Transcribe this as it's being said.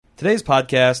Today's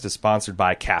podcast is sponsored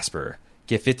by Casper.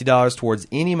 Get $50 towards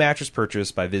any mattress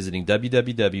purchase by visiting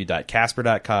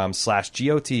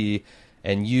www.casper.com/GOT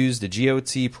and use the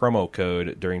GOT promo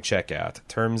code during checkout.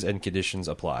 Terms and conditions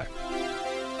apply.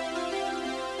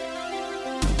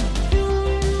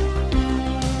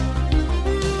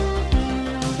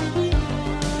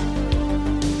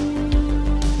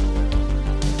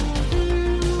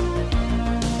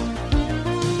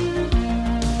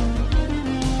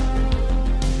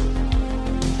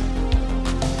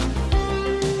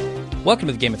 Welcome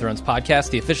to the Game of Thrones podcast,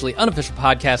 the officially unofficial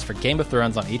podcast for Game of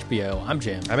Thrones on HBO. I'm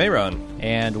Jim. I'm Aaron.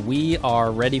 And we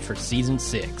are ready for Season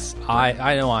 6.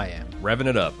 I know I am. Revving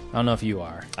it up. I don't know if you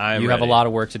are. I'm You have a ready. lot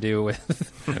of work to do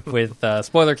with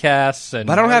spoiler casts. And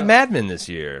But I don't have Mad Men this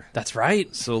year. That's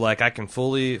right. So, like, I can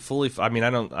fully, I mean,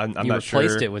 I'm You not sure.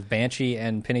 replaced it with Banshee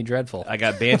and Penny Dreadful. I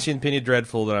got Banshee and Penny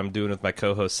Dreadful that I'm doing with my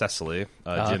co-host Cecily.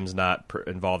 Jim's not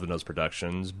involved in those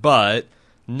productions, but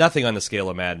nothing on the scale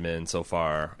of Mad Men so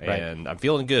far, and I'm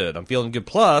feeling good.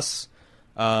 Plus,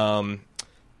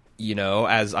 you know,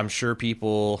 as I'm sure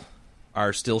people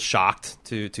are still shocked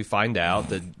to find out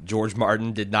that George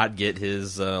Martin did not get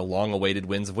his long-awaited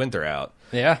Winds of Winter out.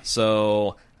 Yeah.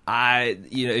 So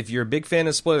if you're a big fan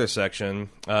of spoiler section,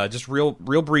 just real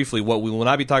briefly, what we will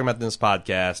not be talking about in this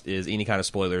podcast is any kind of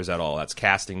spoilers at all. That's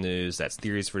casting news, that's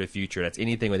theories for the future, that's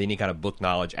anything with any kind of book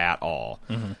knowledge at all.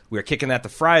 Mm-hmm. We're kicking that to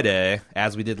Friday,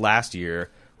 as we did last year.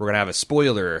 We're going to have a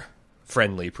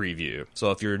spoiler-friendly preview.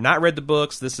 So if you're not read the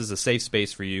books, this is a safe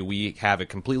space for you. We have a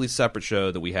completely separate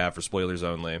show that we have for spoilers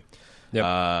only. Yep.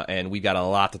 And we've got a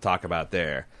lot to talk about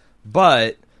there.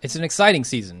 But it's an exciting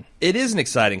season. It is an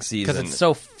exciting season. Because it's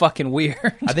so fucking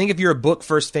weird. I think if you're a book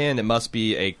first fan, it must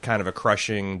be a kind of a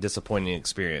crushing, disappointing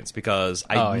experience, because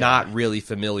I'm not really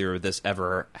familiar with this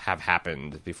ever have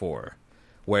happened before,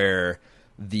 where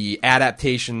the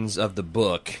adaptations of the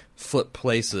book flip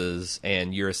places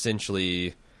and you're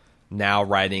essentially now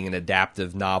writing an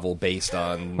adaptive novel based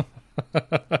on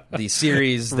the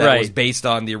series that was based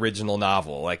on the original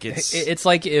novel. Like it's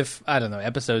like if, I don't know,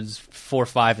 episodes 4,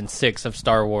 5, and 6 of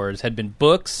Star Wars had been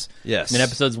books. Yes. And then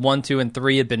episodes 1, 2, and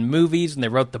 3 had been movies, and they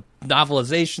wrote the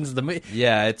novelizations of the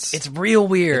it's real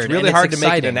weird. It's really hard to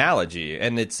make an analogy,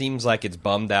 and it seems like it's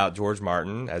bummed out George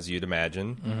Martin, as you'd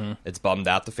imagine. Mm-hmm. It's bummed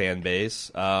out the fan base,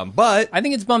 but I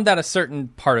think it's bummed out a certain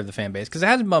part of the fan base, because it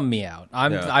hasn't bummed me out.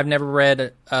 I've never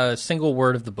read a single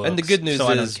word of the book. And the good news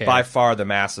is, by far, the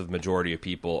massive majority of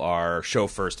people are show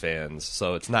first fans,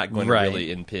 so it's not going to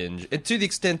really impinge. And to the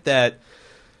extent that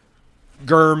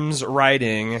Gurm's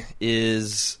writing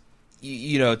is,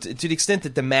 you know, to the extent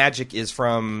that the magic is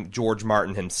from George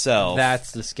Martin himself.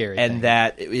 That's the scary thing. And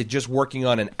that it just working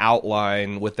on an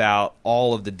outline without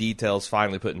all of the details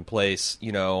finally put in place,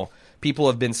 you know, people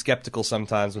have been skeptical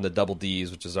sometimes when the Double Ds,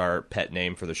 which is our pet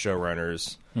name for the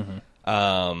showrunners,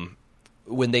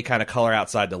 when they kind of color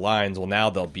outside the lines, well, now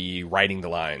they'll be writing the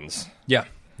lines. Yeah,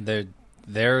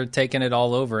 they're taking it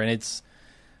all over, and it's,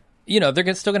 you know,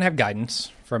 they're still going to have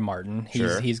guidance from Martin.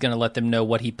 He's going to let them know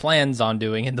what he plans on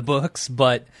doing in the books,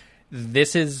 but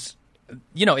this is,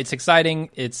 you know, it's exciting.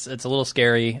 It's a little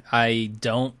scary. I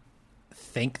don't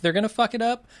think they're going to fuck it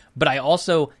up, but I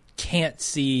also can't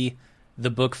see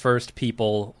the book first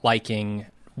people liking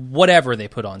whatever they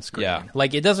put on screen. Yeah.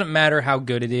 Like, it doesn't matter how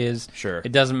good it is. Sure.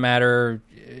 It doesn't matter,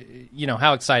 you know,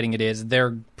 how exciting it is.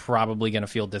 They're probably going to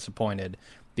feel disappointed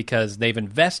because they've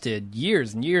invested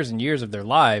years and years and years of their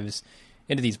lives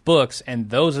into these books, and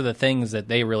those are the things that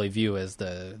they really view as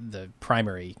the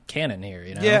primary canon here,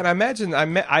 you know? Yeah, and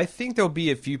I think there'll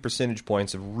be a few percentage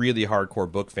points of really hardcore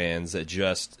book fans that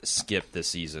just skip this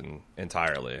season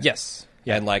entirely. Yes.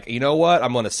 Yeah. And like, you know what?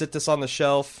 I'm going to sit this on the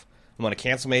shelf. I'm going to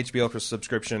cancel my HBO for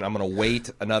subscription. I'm going to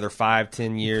wait another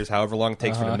 5-10 years, however long it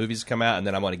takes for the movies to come out, and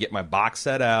then I'm going to get my box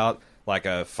set out like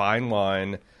a fine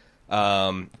wine.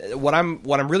 What I'm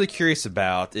really curious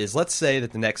about is, let's say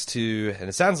that the next two, and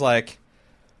it sounds like,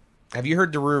 have you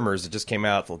heard the rumors that just came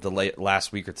out the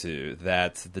last week or two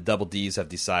that the Double Ds have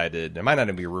decided, it might not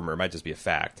even be a rumor, it might just be a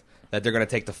fact, that they're going to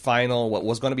take what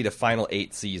was going to be the final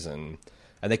 8th season,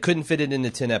 and they couldn't fit it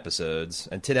into 10 episodes,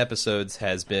 and 10 episodes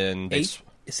has been...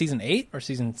 Season 8 or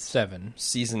Season 7?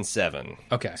 Season 7.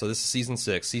 Okay. So this is Season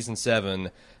 6. Season 7,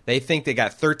 they think they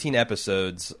got 13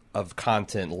 episodes of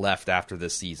content left after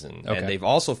this season. Okay. And they've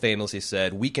also famously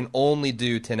said, we can only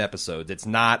do 10 episodes. It's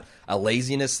not a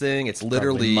laziness thing. It's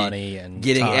literally money and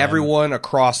getting time. Everyone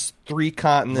across 3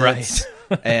 continents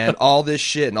and all this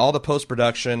shit and all the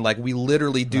post-production. Like, we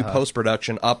literally do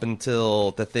post-production up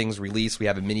until the thing's released. We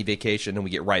have a mini vacation and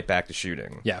we get right back to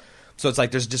shooting. Yeah. So it's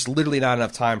like there's just literally not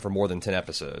enough time for more than 10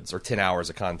 episodes or 10 hours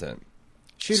of content.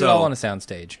 Shoot it all on a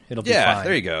soundstage. It'll be fine. Yeah,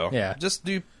 there you go. Yeah. Just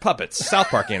do puppets, South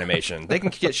Park animation. They can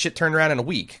get shit turned around in a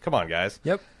week. Come on, guys.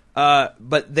 Yep.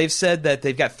 But they've said that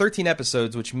they've got 13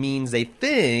 episodes, which means they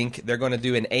think they're going to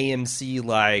do an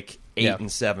AMC-like 8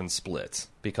 and 7 split.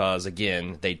 Because,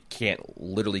 again, they can't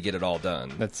literally get it all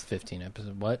done. That's 15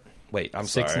 episodes. What? Wait, I'm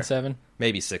sorry. 6 and 7?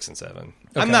 Maybe 6 and 7.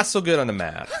 Okay. I'm not so good on the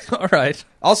math. All right.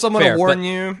 Also, I'm going to warn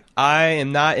you, I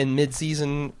am not in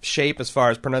mid-season shape as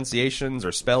far as pronunciations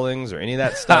or spellings or any of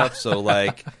that stuff. So,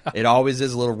 like, it always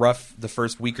is a little rough the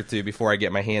first week or two before I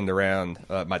get my hand around,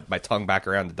 my tongue back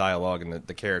around the dialogue and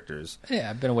the characters. Yeah,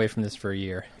 I've been away from this for a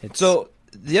year. So,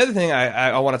 the other thing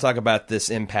I want to talk about this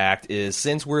impact is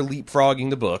since we're leapfrogging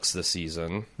the books this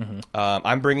season,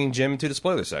 I'm bringing Jim to the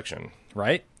spoiler section.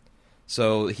 Right.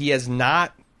 So, he has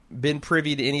not been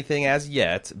privy to anything as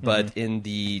yet, but in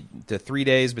the 3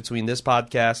 days between this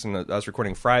podcast and us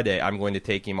recording Friday, I'm going to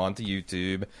take him onto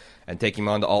YouTube and take him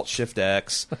onto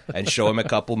Alt-Shift-X and show him a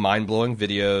couple mind-blowing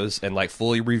videos and like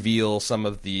fully reveal some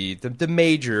of the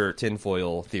major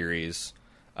tinfoil theories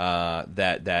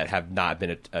that have not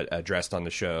been addressed on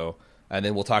the show. And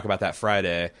then we'll talk about that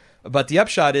Friday. But the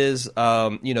upshot is,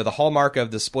 the hallmark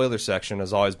of the spoiler section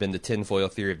has always been the tinfoil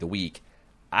theory of the week.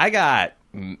 I got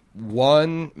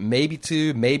 1, maybe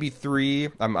 2, maybe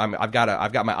 3. I've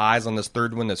got my eyes on this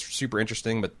third one that's super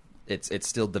interesting, but it's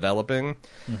still developing.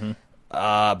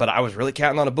 But I was really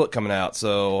counting on a book coming out,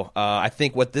 so I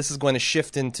think what this is going to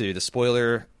shift into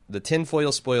the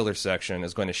tinfoil spoiler section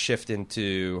is going to shift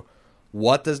into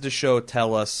what does the show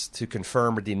tell us to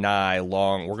confirm or deny.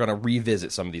 We're going to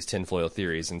revisit some of these tinfoil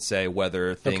theories and say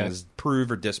whether things prove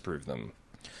or disprove them.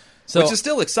 Which is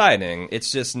still exciting.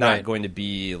 It's just not going to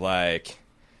be like,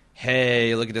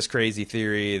 hey, look at this crazy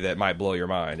theory that might blow your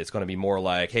mind. It's going to be more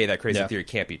like, hey, that crazy theory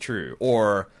can't be true.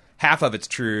 Or half of it's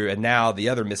true, and now the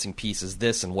other missing piece is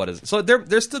this, and what is it? So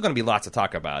there's still going to be lots to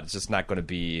talk about. It's just not going to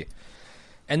be...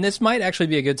 And this might actually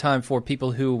be a good time for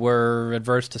people who were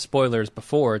adverse to spoilers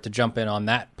before to jump in on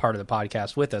that part of the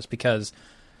podcast with us, because...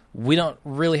 we don't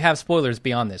really have spoilers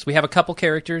beyond this. We have a couple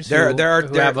characters. There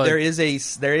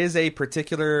is a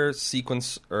particular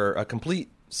sequence or a complete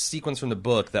sequence from the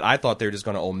book that I thought they were just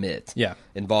going to omit. Yeah.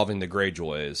 Involving the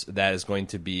Greyjoys. That is going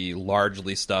to be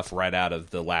largely stuff right out of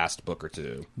the last book or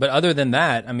two. But other than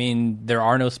that, I mean, there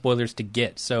are no spoilers to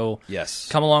get. So yes,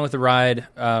 come along with the ride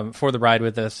for the ride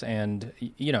with us, and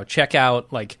check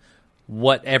out like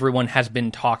what everyone has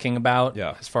been talking about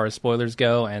as far as spoilers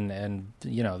go, and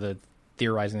the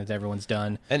theorizing that everyone's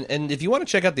done. And if you want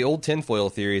to check out the old tinfoil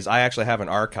theories, I actually have an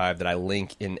archive that I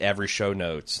link in every show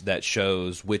notes that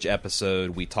shows which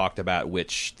episode we talked about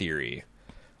which theory.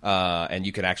 And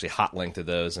you can actually hot link to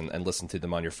those and listen to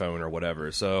them on your phone or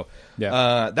whatever. So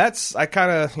that's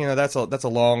a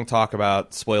long talk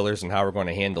about spoilers and how we're going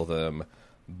to handle them.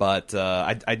 But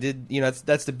I did,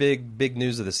 that's the big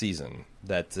news of the season,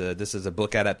 that this is a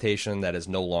book adaptation that is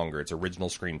no longer its original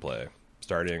screenplay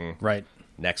starting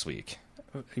next week.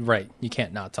 Right. You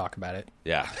can't not talk about it.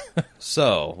 Yeah.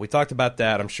 So we talked about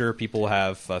that. I'm sure people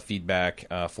have feedback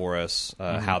for us,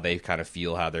 how they kind of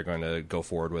feel, how they're going to go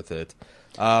forward with it.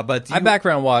 But I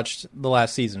background watched the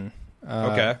last season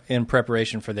in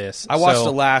preparation for this. I watched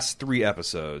the last 3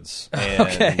 episodes.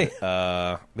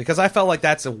 And, because I felt like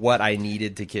that's what I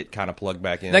needed to get kind of plugged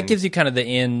back in. That gives you kind of the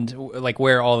end, like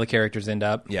where all the characters end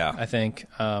up. Yeah. I think.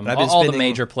 All the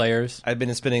major players. I've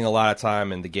been spending a lot of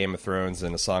time in the Game of Thrones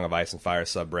and the Song of Ice and Fire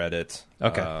subreddit.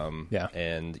 Okay.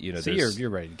 And, so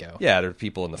you're ready to go. Yeah, there are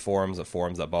people in the forums at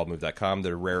forums.baldmove.com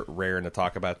that are raring to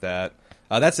talk about that.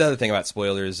 That's the other thing about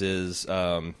spoilers is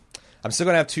I'm still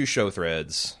going to have 2 show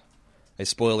threads. A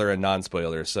spoiler and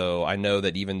non-spoiler. So I know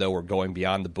that even though we're going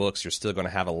beyond the books, you're still going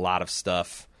to have a lot of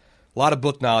stuff. A lot of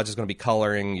book knowledge is going to be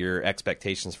coloring your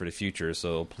expectations for the future.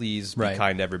 So please be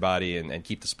kind to everybody and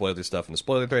keep the spoiler stuff in the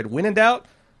spoiler thread. When in doubt,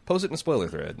 post it in the spoiler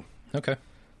thread. Okay.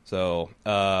 So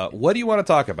what do you want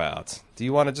to talk about? Do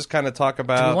you want to just kind of talk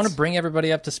about... Do we want to bring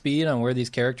everybody up to speed on where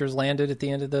these characters landed at the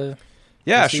end of the...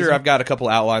 Yeah, sure. I've got a couple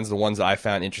outlines, the ones that I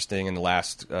found interesting in the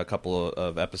last couple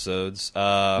of episodes.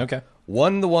 Okay.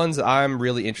 One of the ones that I'm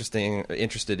really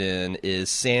interested in is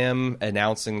Sam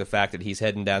announcing the fact that he's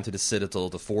heading down to the Citadel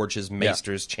to forge his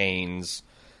Maester's chains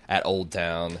at Old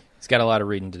Town. He's got a lot of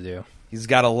reading to do. He's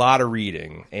got a lot of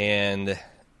reading, and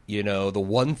the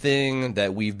one thing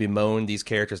that we've bemoaned these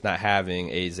characters not having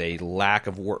is a lack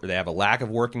of they have a lack of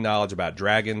working knowledge about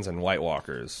dragons and White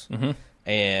Walkers.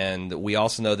 And we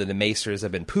also know that the Maesters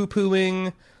have been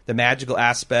poo-pooing the magical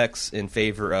aspects in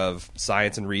favor of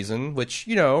science and reason, which,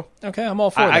 you know, okay, I'm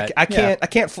all for that.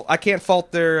 I can't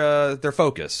fault their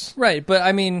focus. Right, but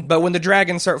I mean, but when the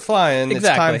dragons start flying, exactly.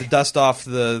 It's time to dust off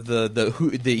the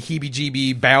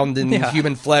heebie-jeebie bound in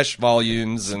human flesh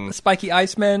volumes and spiky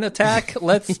Iceman attack.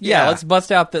 Let's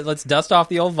bust out let's dust off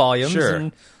the old volumes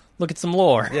and look at some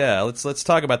lore. Yeah, let's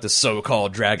talk about the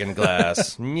so-called dragon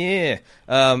glass. Yeah,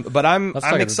 but I'm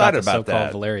excited about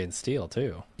that. So-called Valyrian steel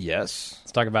too. Yes,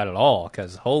 let's talk about it all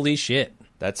because holy shit,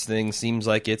 that thing seems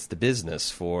like it's the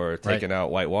business for taking out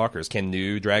White Walkers. Can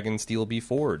new dragon steel be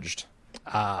forged?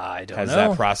 I don't know. Has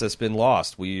that process been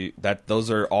lost?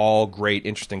 Those are all great,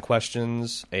 interesting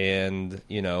questions, and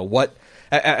you know what.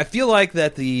 I feel like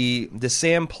that the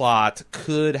Sam plot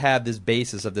could have this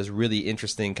basis of this really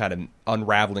interesting kind of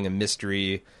unraveling a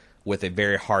mystery with a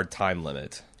very hard time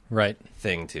limit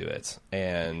thing to it.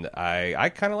 And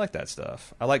I kind of like that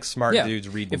stuff. I like smart dudes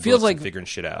reading books and figuring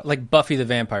shit out. Like Buffy the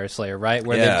Vampire Slayer, right?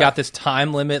 Where they've got this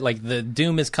time limit, like the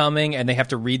doom is coming and they have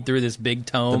to read through this big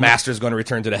tome. The master's going to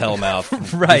return to the Hellmouth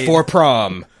before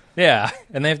prom. Yeah,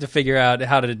 and they have to figure out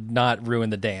how to not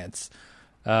ruin the dance.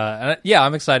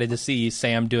 I'm excited to see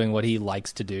Sam doing what he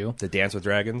likes to do. The Dance with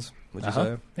Dragons, would you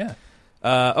say? Yeah.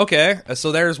 Okay,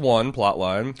 so there's one plot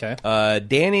line. Okay.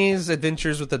 Dany's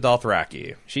adventures with the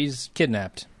Dothraki. She's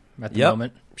kidnapped at the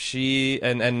moment. She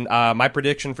and my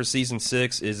prediction for season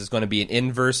 6 is it's going to be an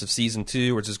inverse of season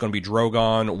 2, where it's just going to be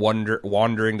Drogon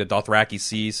wandering the Dothraki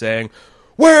Sea, saying,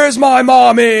 "Where's my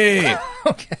mommy?"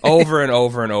 Okay. Over and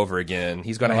over and over again.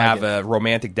 He's going to have a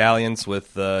romantic dalliance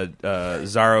with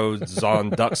Zaro Zon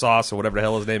Duck Sauce or whatever the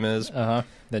hell his name is. Then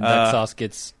Duck Sauce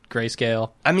gets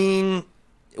grayscale. I mean,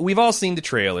 we've all seen the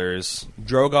trailers.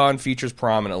 Drogon features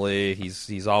prominently.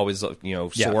 He's always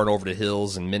soaring over the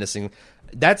hills and menacing.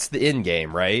 That's the end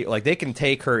game, right? Like they can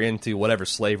take her into whatever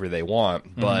slavery they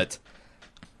want, but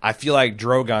I feel like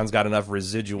Drogon's got enough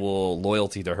residual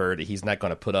loyalty to her that he's not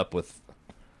going to put up with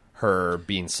her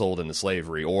being sold into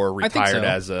slavery or retired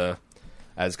as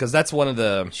because that's one of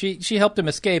the she helped him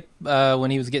escape when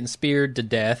he was getting speared to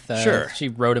death. She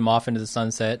rode him off into the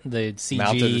sunset. The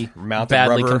CG mounted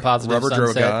badly rubber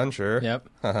sunset. Drogon, sure. Yep.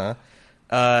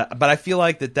 But I feel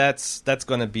like that's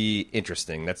going to be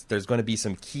interesting. There's going to be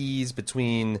some keys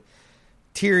between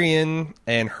Tyrion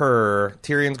and her.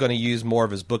 Tyrion's going to use more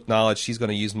of his book knowledge. She's going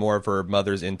to use more of her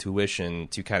mother's intuition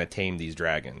to kind of tame these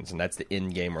dragons, and that's the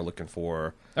end game we're looking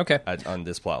for. Okay, on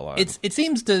this plot line, it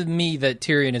seems to me that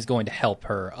Tyrion is going to help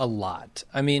her a lot.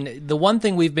 I mean, the one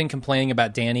thing we've been complaining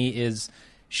about Dany is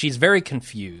she's very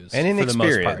confused and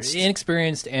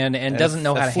inexperienced, and doesn't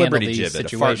know how to handle these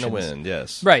situations. A fart in the wind,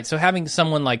 yes, right. So having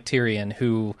someone like Tyrion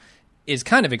who is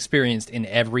kind of experienced in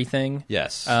everything,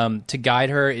 yes, to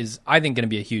guide her is, I think, going to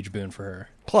be a huge boon for her.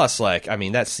 Plus,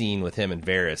 that scene with him and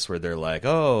Varys where they're like,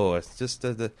 "Oh, it's just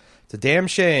it's a damn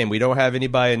shame we don't have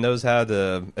anybody who knows how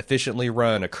to efficiently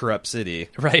run a corrupt city."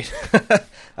 Right.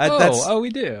 We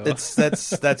do.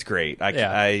 That's great.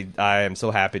 I am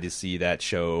so happy to see that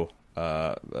show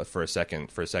for a second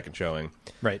showing.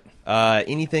 Right.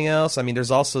 Anything else? I mean,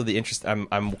 there's also the interest. I'm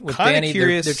kind of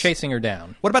curious. They're chasing her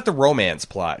down. What about the romance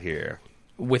plot here?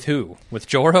 With who? With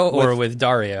Jorah or with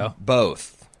Daario?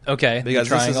 Both. Okay. Because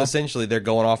this is essentially they're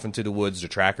going off into the woods to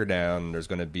track her down. There's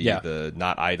going to be the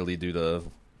not idly do the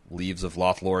leaves of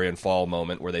Lothlorien fall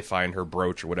moment where they find her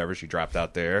brooch or whatever she dropped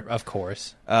out there. Of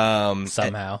course.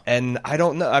 Somehow. And I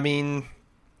don't know. I mean,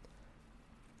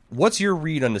 what's your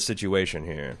read on the situation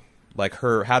here? Like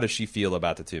how does she feel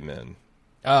about the two men?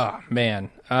 Oh,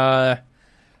 man.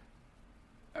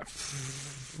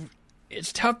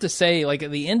 It's tough to say. Like,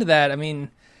 at the end of that, I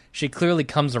mean, she clearly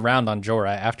comes around on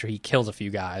Jorah after he kills a few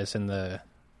guys in the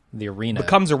arena. But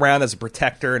comes around as a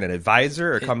protector and an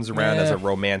advisor, or comes around as a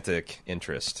romantic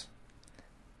interest?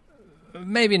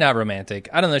 Maybe not romantic.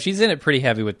 I don't know. She's in it pretty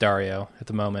heavy with Daario at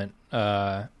the moment.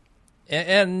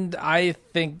 And I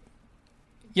think,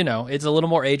 it's a little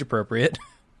more age appropriate.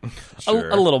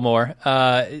 Sure. A little more.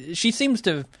 He seems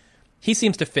to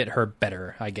fit her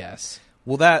better, I guess.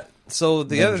 Well, so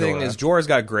the other thing is Jorah's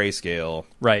got grayscale.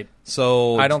 Right.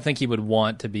 So I don't think he would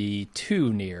want to be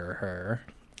too near her.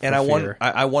 And I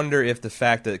wonder if the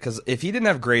fact that, because if he didn't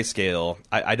have grayscale,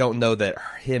 I don't know that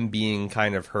him being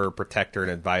kind of her protector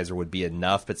and advisor would be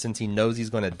enough. But since he knows he's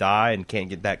going to die and can't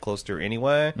get that close to her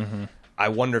anyway, I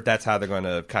wonder if that's how they're going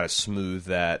to kind of smooth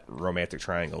that romantic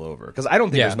triangle over. Because I don't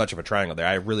think there's much of a triangle there.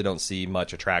 I really don't see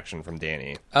much attraction from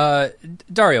Dany.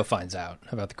 Daario finds out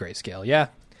about the grayscale. Yeah,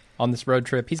 on this road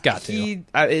trip, he's got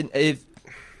to.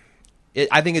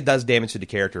 I think it does damage to the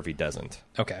character if he doesn't.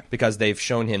 Okay. Because they've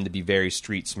shown him to be very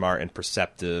street smart and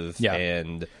perceptive, Yeah.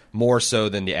 and more so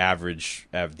than the average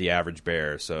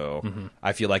bear. So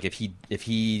I feel like if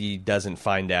he doesn't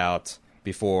find out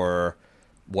before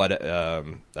what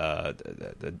God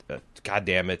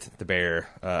damn it, the bear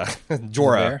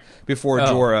Jorah, before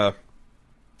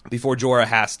Jorah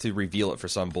has to reveal it for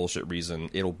some bullshit reason,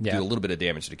 it'll do a little bit of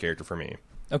damage to the character for me.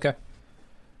 Okay.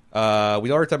 We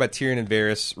already talked about Tyrion and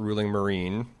Varys ruling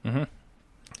Meereen.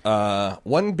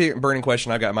 One burning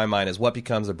question I've got in my mind is what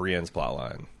becomes of Brienne's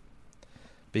plotline?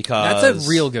 Because that's a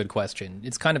real good question.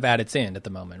 It's kind of at its end at the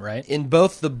moment, right? In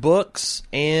both the books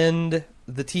and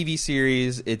the TV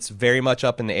series, it's very much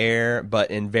up in the air, but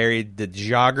the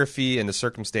geography and the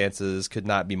circumstances could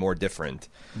not be more different.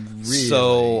 Really?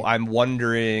 So I'm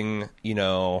wondering,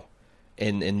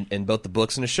 in both the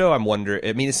books and the show, I'm wondering.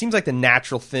 I mean, it seems like the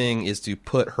natural thing is to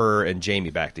put her and Jaime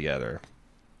back together.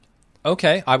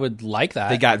 Okay, I would like that.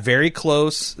 They got very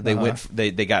close. They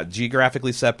they got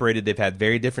geographically separated. They've had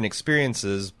very different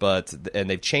experiences, and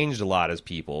they've changed a lot as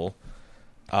people.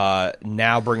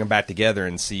 Now bring them back together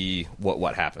and see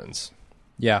what happens.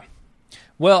 Yeah.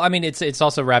 Well, I mean, it's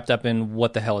also wrapped up in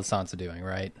what the hell is Sansa doing,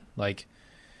 right? Like,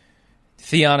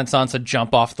 Theon and Sansa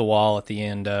jump off the wall at the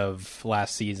end of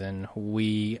last season.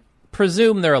 We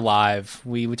presume they're alive.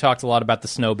 We talked a lot about the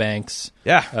snowbanks.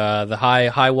 Yeah. The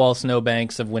high wall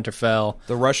snowbanks of Winterfell.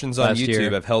 The Russians on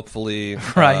YouTube have helpfully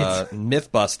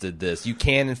myth busted this. You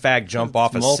can, in fact, jump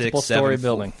off a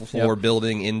 6-7 floor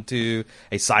building into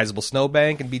a sizable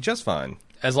snowbank and be just fine.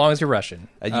 As long as you're Russian.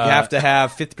 You have to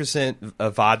have 50%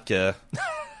 of vodka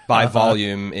by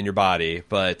volume in your body,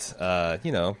 but,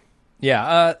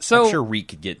 Yeah, so I'm sure Reek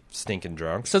could get stinking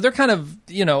drunk. So they're kind of,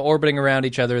 orbiting around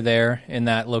each other there in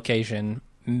that location.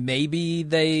 Maybe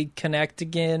they connect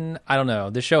again. I don't know.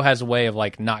 The show has a way of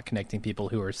not connecting people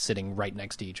who are sitting right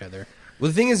next to each other. Well,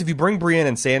 the thing is, if you bring Brienne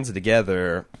and Sansa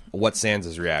together, what's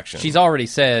Sansa's reaction? She's already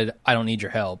said, "I don't need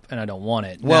your help, and I don't want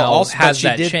it." Well, now, also, has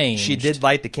that changed? She did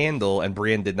light the candle, and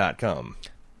Brienne did not come.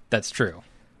 That's true.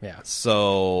 Yeah.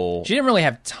 So she didn't really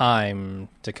have time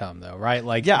to come, though, right?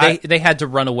 They had to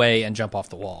run away and jump off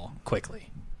the wall quickly.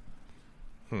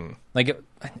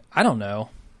 I don't know.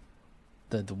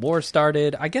 The war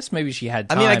started. I guess maybe she had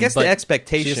time. I mean, I guess the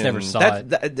expectation. She just never saw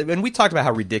it. And we talked about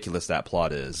how ridiculous that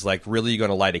plot is. Like, really, you're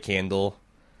going to light a candle,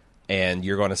 and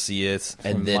you're going to see it,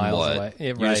 and then what?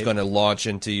 You're just going to launch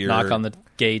into your knock on the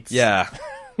gates. Yeah.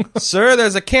 Sir,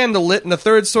 there's a candle lit in the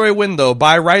third-story window.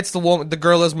 By rights, the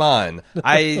girl is mine.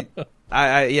 There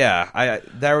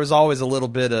was always a little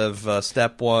bit of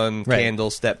step one,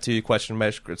 candle, step two, question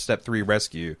mark, step three,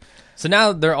 rescue. So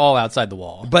now they're all outside the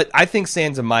wall. But I think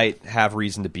Sansa might have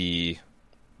reason to be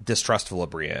distrustful of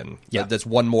Brienne. Yeah. That's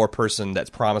one more person that's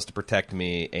promised to protect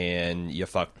me, and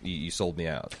you sold me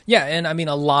out. Yeah, and I mean,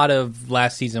 a lot of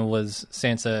last season was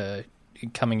Sansa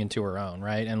coming into her own,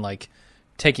 right? And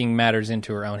taking matters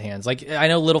into her own hands. I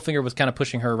know Littlefinger was kind of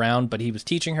pushing her around, but he was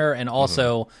teaching her, and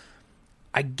also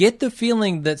I get the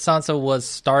feeling that Sansa was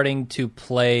starting to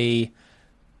play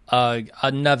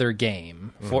another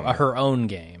game for her own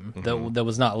game that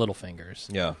was not Littlefinger's.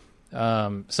 Yeah.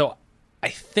 So I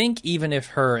think even if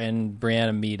her and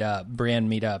Brienne meet up,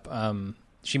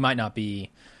 she might not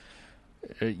be,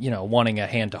 wanting a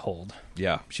hand to hold.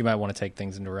 Yeah. She might want to take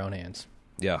things into her own hands.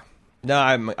 Yeah. No,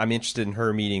 I'm interested in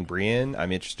her meeting Brienne.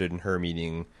 I'm interested in her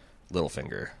meeting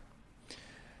Littlefinger.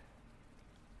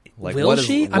 Will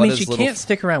she? She can't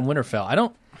stick around Winterfell. I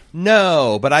don't.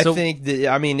 No, but I think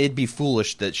that, it'd be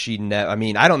foolish that she.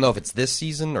 I don't know if it's this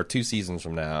season or 2 seasons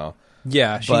from now.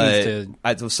 Yeah, she needs to.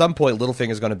 At some point,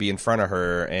 Littlefinger's going to be in front of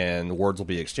her, and words will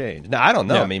be exchanged. Now, I don't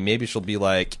know. Yeah. Maybe she'll be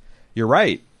like, "You're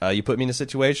right. You put me in a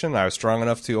situation. I was strong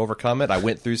enough to overcome it. I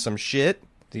went through some shit."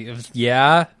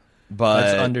 Yeah. But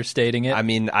that's understating it. I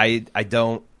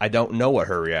don't know what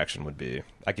her reaction would be.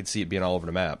 I could see it being all over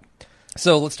the map.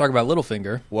 So let's talk about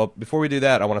Littlefinger. Well, before we do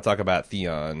that, I want to talk about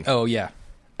Theon. Oh, yeah.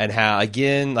 And how,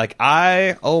 again,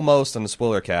 I almost on the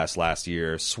spoiler cast last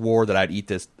year swore that I'd eat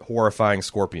this horrifying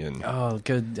scorpion. Oh,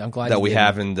 good. I'm glad that we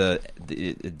have in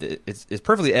it's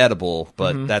perfectly edible,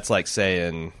 but that's like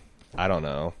saying, I don't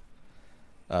know,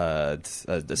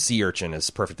 the sea urchin is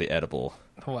perfectly edible.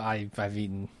 Well, I've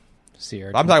eaten sea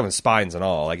urchin. I'm talking about spines and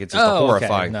all. It's just a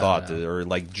horrifying thought. Or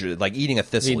like eating a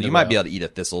thistle. You might be able to eat a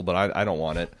thistle, but I don't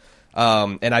want it.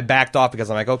 And I backed off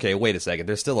because I'm like, okay, wait a second.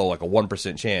 There's still a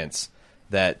 1% chance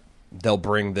that they'll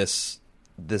bring this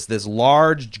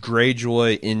large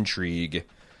Greyjoy intrigue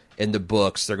in the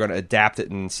books. They're going to adapt it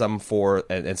in some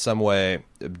way,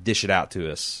 dish it out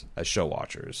to us as show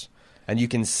watchers. And you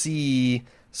can see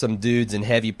some dudes in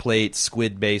heavy plate,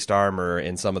 squid-based armor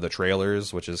in some of the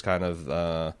trailers, which is kind of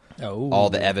all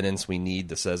the evidence we need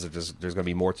that says that there's going to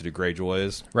be more to the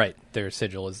Greyjoys. Right, their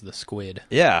sigil is the squid.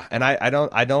 Yeah, and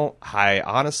I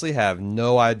honestly have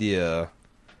no idea,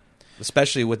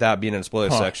 especially without being in a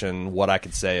spoiler section, what I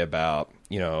could say about,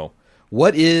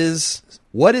 what is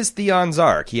Theon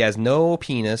Zark? He has no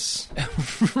penis.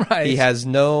 Right. He has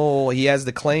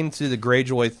the claim to the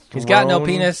Greyjoy throne. He's got no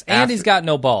penis and he's got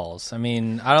no balls. I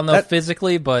mean, I don't know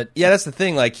physically, but yeah, that's the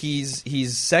thing. Like he's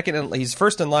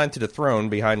first in line to the throne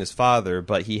behind his father,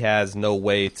 but he has no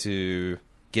way to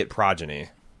get progeny.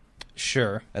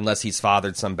 Sure. Unless he's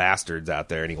fathered some bastards out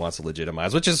there and he wants to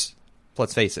legitimize, which is,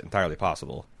 let's face it, entirely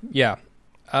possible. Yeah.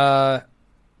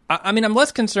 I mean, I'm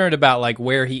less concerned about like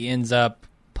where he ends up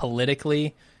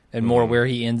politically and more where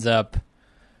he ends up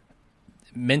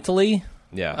mentally.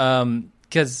 Yeah.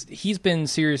 Because he's been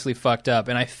seriously fucked up,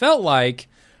 and I felt like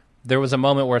there was a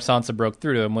moment where Sansa broke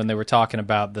through to him when they were talking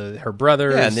about her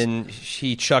brothers. Yeah, and then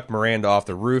he chucked Miranda off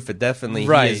the roof. It definitely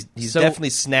he's definitely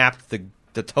snapped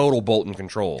the total Bolton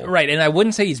control. Right, and I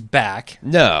wouldn't say he's back.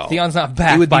 No. Theon's not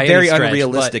back. It would be very stretch,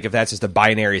 unrealistic if that's just a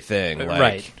binary thing. Like,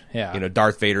 right, yeah.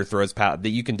 Darth Vader throws power.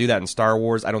 You can do that in Star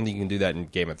Wars. I don't think you can do that in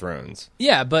Game of Thrones.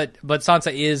 Yeah, but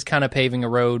Sansa is kind of paving a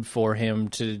road for him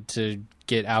to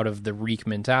get out of the reek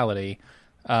mentality.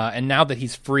 And now that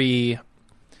he's free,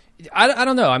 I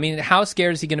don't know. I mean, how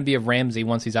scared is he going to be of Ramsay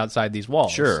once he's outside these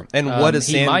walls? Sure. And what is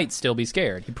he might still be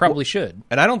scared. He probably should.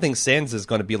 And I don't think Sansa's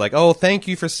going to be like, "Oh, thank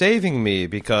you for saving me,"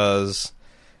 because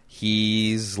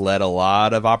he's let a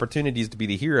lot of opportunities to be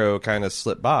the hero kind of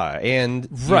slip by. And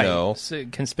So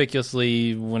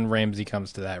conspicuously when Ramsay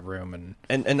comes to that room,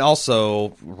 and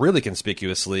also really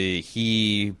conspicuously,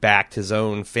 he backed his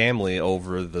own family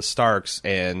over the Starks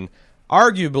and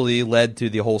arguably led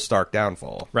to the whole Stark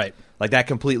downfall. Right. Like, that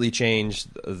completely changed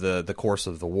the course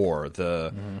of the war.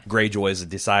 The Greyjoys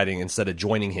deciding, instead of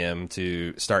joining him,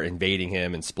 to start invading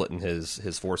him and splitting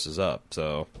his forces up.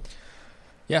 So,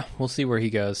 yeah, we'll see where he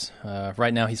goes.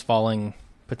 Right now, he's falling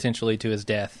potentially to his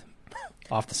death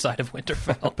off the side of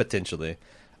Winterfell. Potentially.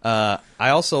 I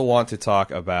also want to talk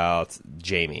about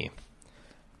Jaime.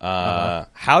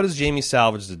 How does Jaime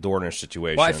salvage the Dornish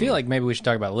situation? Well, I feel like maybe we should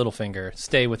talk about Littlefinger.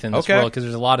 Stay within this world, because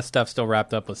there's a lot of stuff still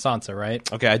wrapped up with Sansa,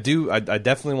 right? Okay, I do. I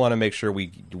definitely want to make sure we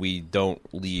don't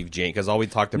leave Jaime, because all we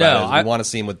talked about is we want to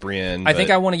see him with Brienne. I think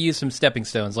I want to use some stepping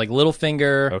stones, like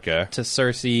Littlefinger to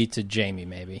Cersei to Jaime,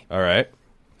 maybe. All right.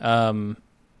 And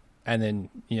then,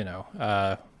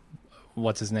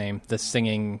 what's his name? The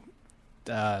singing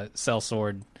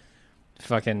sellsword.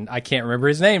 Fucking, I can't remember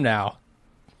his name now.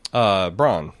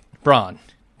 Bronn.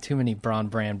 Too many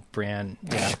Bran.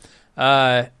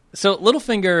 Yeah. So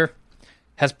Littlefinger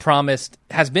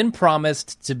has been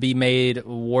promised to be made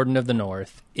Warden of the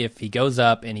North if he goes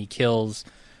up and he kills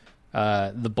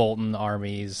the Bolton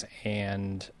armies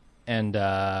and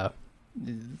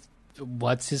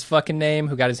what's his fucking name?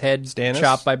 Who got his head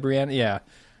chopped by Brienne? Yeah.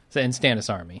 And Stannis'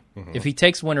 army. Mm-hmm. If he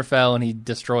takes Winterfell and he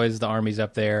destroys the armies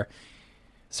up there,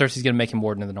 Cersei's going to make him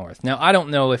Warden of the North. Now, I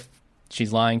don't know if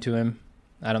she's lying to him.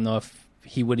 I don't know if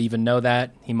he would even know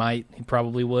that. He might. He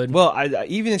probably would. Well,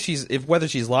 even if whether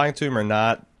she's lying to him or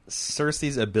not,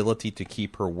 Cersei's ability to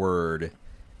keep her word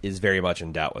is very much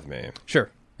in doubt with me. Sure.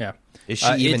 Yeah. Is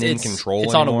she even in control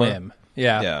It's anymore? On a whim.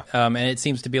 Yeah. And it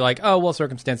seems to be like, oh, well,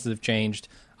 circumstances have changed.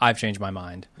 I've changed my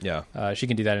mind. Yeah. She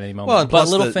can do that at any moment. Well, and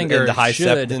plus but Littlefinger the High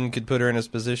Septon could put her in his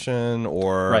position,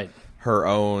 or her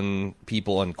own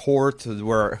people in court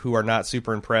who are not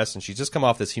super impressed, and she's just come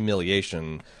off this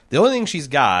humiliation. The only thing she's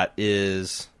got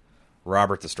is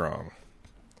Robert the Strong.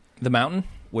 The Mountain?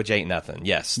 Which ain't nothing.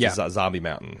 Yes, the Zombie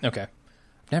Mountain. Okay.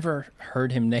 Never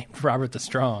heard him named Robert the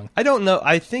Strong. I don't know.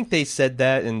 I think they said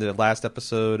that in the last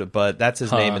episode, but that's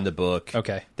his name in the book.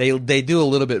 Okay. They do a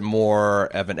little bit more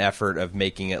of an effort of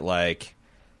making it like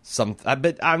some.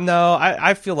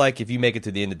 I feel like if you make it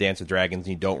to the end of Dance with Dragons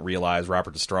and you don't realize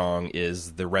Robert the Strong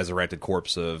is the resurrected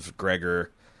corpse of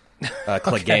Gregor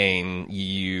Clegane,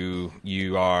 you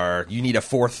need a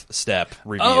fourth step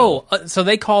reveal. Oh, so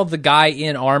they called the guy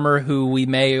in armor who we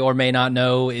may or may not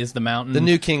know is the Mountain? The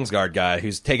new Kingsguard guy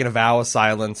who's taken a vow of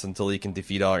silence until he can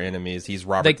defeat all our enemies. He's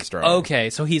Robert the Strong. Okay,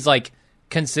 so he's like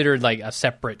considered like a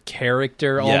separate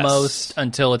character almost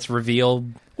until it's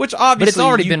revealed. Which obviously, but it's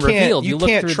already been revealed. You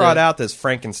can't trot out this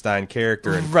Frankenstein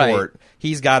character in court.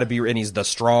 He's got to be, and he's the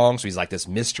Strong, so he's like this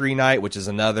mystery knight, which is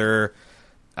another.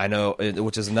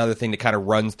 Which is another thing that kind of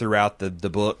runs throughout the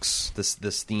books.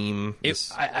 This theme.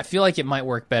 I feel like it might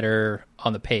work better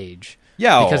on the page.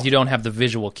 Yeah, because you don't have the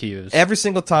visual cues. Every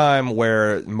single time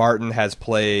where Martin has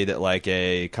played like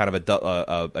a kind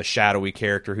of a shadowy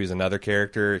character who's another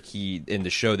character, in the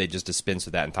show they just dispense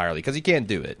with that entirely because you can't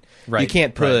do it. Right. You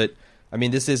can't put. I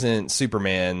mean, this isn't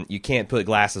Superman. You can't put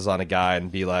glasses on a guy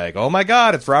and be like, "Oh my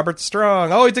God, it's Robert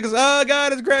Strong." Oh, he took his. Oh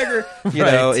God, it's Gregor. You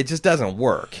know, it just doesn't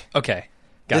work. Okay.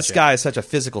 Gotcha. This guy is such a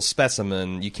physical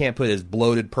specimen. You can't put his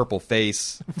bloated purple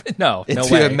face no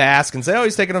into way. a mask and say, "Oh,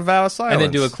 he's taking a vow of silence," and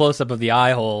then do a close up of the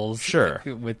eye holes. Sure.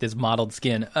 With his mottled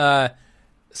skin. So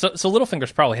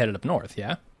Littlefinger's probably headed up north.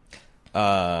 Yeah.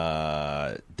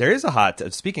 There is a hot.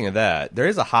 Speaking of that, there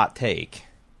is a hot take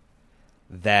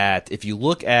that if you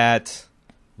look at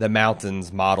the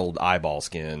Mountain's mottled eyeball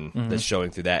skin that's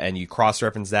showing through that, and you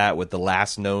cross-reference that with the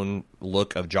last known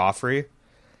look of Joffrey,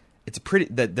 it's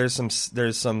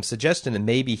there's some suggestion that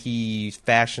maybe he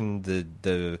fashioned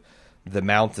the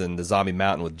mountain, the zombie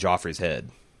mountain, with Joffrey's head.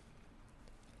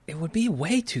 It would be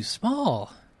way too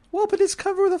small. Well, but it's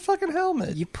covered with a fucking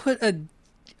helmet. You put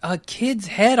a kid's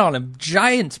head on a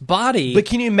giant's body. But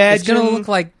can you imagine? It's going to look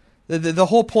like the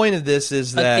whole point of this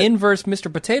is that an inverse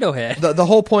Mr. Potato Head. The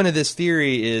whole point of this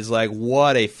theory is like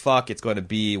what a fuck it's going to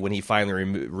be when he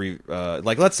finally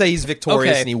like let's say he's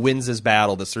victorious and he wins this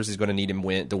battle that Cersei's going to need him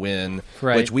to win,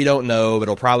 which we don't know, but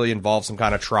it'll probably involve some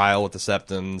kind of trial with the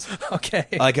Septons. Okay,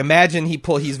 like imagine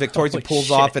he's victorious, he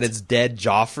pulls off, and it's dead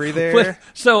Joffrey there. But,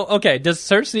 so does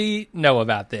Cersei know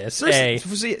about this?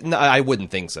 No, I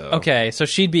wouldn't think so. Okay, so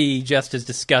she'd be just as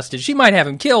disgusted. She might have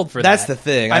him killed for that. That's the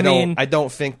thing. I don't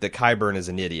think that Qyburn is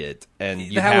an idiot, and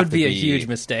that would be a huge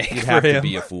mistake. You'd for have him. to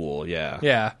be a fool, yeah.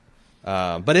 Yeah.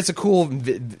 But it's a cool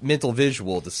mental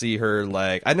visual to see her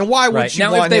like. I know why would you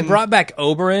now want if they him... brought back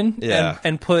Oberyn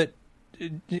and put know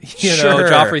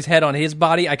Joffrey's head on his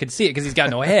body, I could see it because he's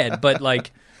got no head. But like,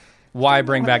 why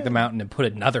bring back the Mountain and put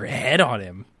another head on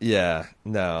him? Yeah,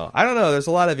 no, I don't know. There's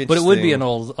a lot of interesting... But it would be an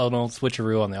old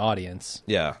switcheroo on the audience.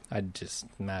 Yeah, I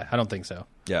don't think so.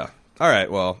 Yeah. All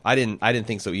right. Well, I didn't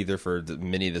think so either for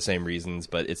many of the same reasons,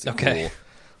 but it's cool.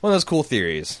 One of those cool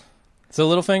theories. So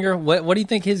Littlefinger, what do you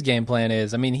think his game plan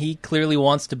is? I mean, he clearly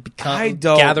wants to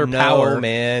gather power.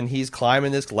 Man, he's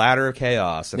climbing this ladder of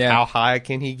chaos, and how high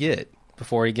can he get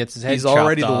before he gets his head? He's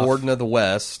already off. The Warden of the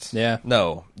West. Yeah.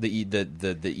 No, the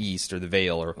East or the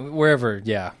Vale or wherever.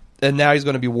 Yeah. And now he's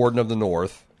going to be Warden of the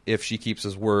North if she keeps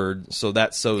his word. So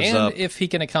that sews up. And if he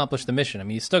can accomplish the mission, I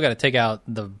mean, you still got to take out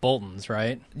the Boltons,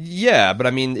 right? Yeah, but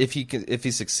I mean, if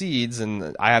he succeeds,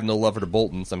 and I have no love for the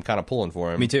Boltons, I'm kind of pulling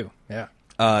for him. Me too. Yeah.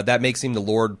 That makes him the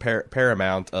Lord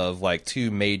Paramount of like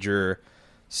two major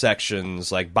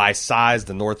sections. Like by size,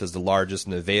 the North is the largest,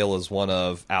 and the Vale is one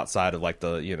of outside of like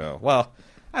the well,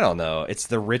 I don't know. It's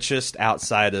the richest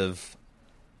outside of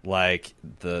like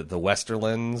the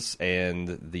Westerlands and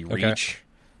the Reach. Okay.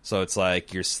 So it's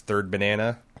like your third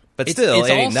banana. But still, it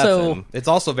ain't nothing. It's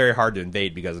also very hard to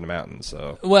invade because of the mountains.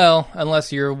 So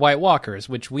unless you're White Walkers,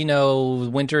 which we know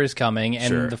winter is coming,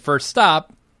 and the first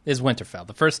stop is Winterfell.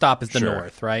 The first stop is the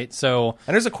north, right? So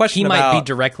and there's a question he might be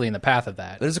directly in the path of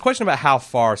that. There's a question about how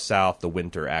far south the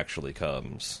winter actually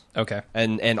comes. Okay.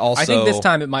 And also I think this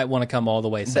time it might want to come all the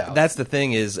way south. That's the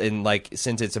thing is,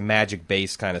 since it's a magic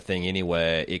base kind of thing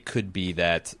anyway, it could be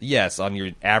that, yes, on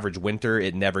your average winter,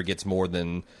 it never gets more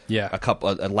than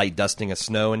a light dusting of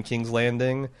snow in King's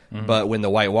Landing. Mm-hmm. But when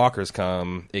the White Walkers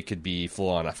come, it could be full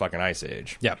on a fucking ice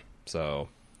age. Yeah. So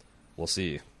we'll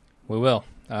see. We will.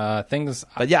 Things,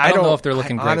 but yeah, I don't know if they're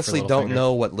looking great. I honestly don't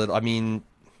know what little. I mean,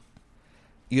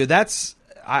 that's.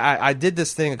 I did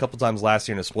this thing a couple times last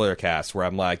year in a spoiler cast where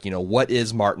I'm like, what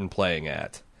is Martin playing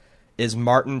at? Is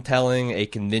Martin telling a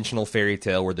conventional fairy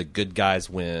tale where the good guys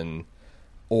win,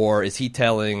 or is he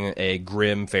telling a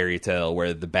grim fairy tale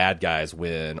where the bad guys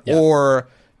win, or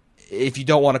if you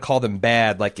don't want to call them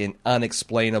bad, like an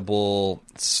unexplainable,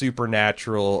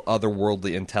 supernatural,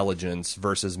 otherworldly intelligence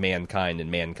versus mankind, and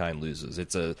mankind loses.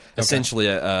 It's essentially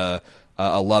a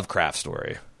Lovecraft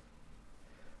story.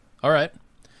 All right.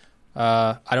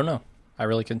 I don't know. I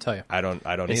really couldn't tell you. I don't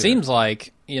either. It seems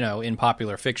like, in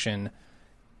popular fiction,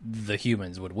 the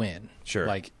humans would win. Sure.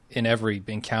 Like, in every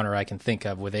encounter I can think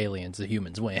of with aliens, the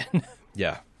humans win.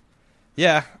 Yeah.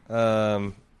 Yeah.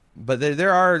 But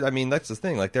there are, I mean, that's the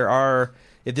thing. Like, there are,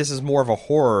 if this is more of a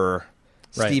horror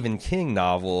Stephen King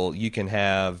novel, you can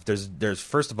have, there's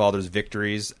first of all, there's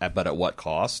victories, but at what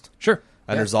cost? Sure.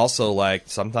 And there's also, like,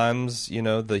 sometimes,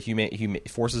 the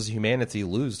forces of humanity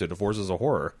lose to the forces of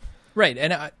horror. Right.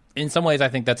 And in some ways, I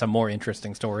think that's a more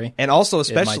interesting story. And also,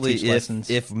 especially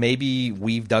if maybe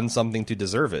we've done something to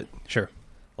deserve it. Sure.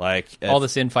 Like, all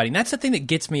this infighting. That's the thing that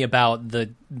gets me about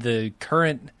the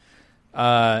current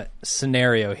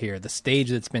scenario here, the stage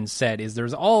that's been set, is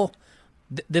there's all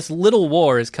this little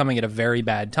war is coming at a very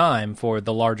bad time for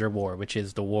the larger war, which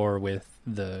is the war with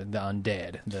the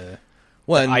undead, the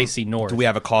icy north. Do we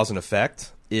have a cause and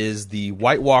effect? Is the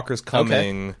White Walkers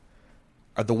coming? Okay.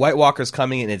 Are the White Walkers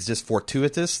coming, and it's just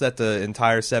fortuitous that the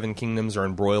entire Seven Kingdoms are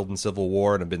embroiled in civil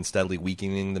war and have been steadily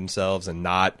weakening themselves and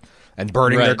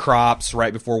burning their crops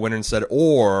right before winter instead?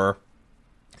 Or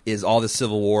is all the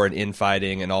civil war and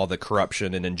infighting and all the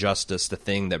corruption and injustice the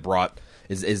thing that brought?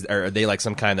 Are they like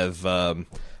some kind of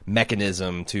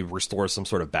mechanism to restore some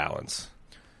sort of balance?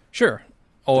 Sure.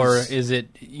 Or is it,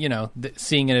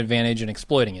 seeing an advantage and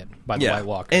exploiting it by the White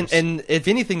Walkers? And if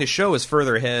anything, the show is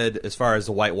further ahead as far as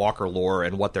the White Walker lore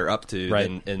and what they're up to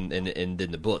than in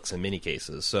the books in many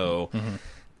cases. So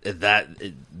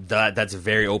that's a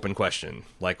very open question.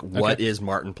 Like, what is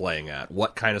Martin playing at?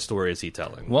 What kind of story is he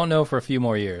telling? Won't know for a few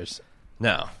more years.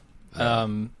 No.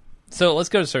 So let's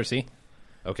go to Cersei.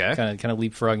 Okay. Kind of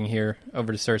leapfrogging here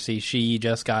over to Cersei. She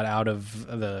just got out of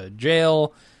the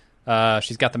jail.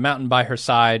 She's got the mountain by her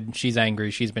side. She's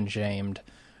angry. She's been shamed.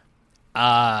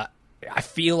 I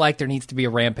feel like there needs to be a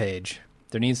rampage.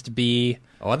 There needs to be...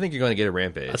 Oh, I think you're going to get a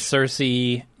rampage. A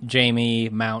Cersei, Jaime,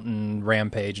 Mountain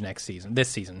rampage this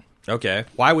season. Okay.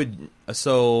 Why would...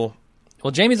 So...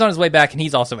 Well, Jaime's on his way back, and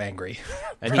he's also angry.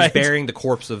 And he's burying the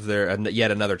corpse of yet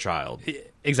another child.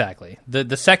 Exactly.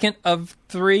 The second of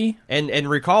three. And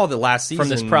recall that last season, from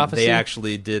this prophecy, they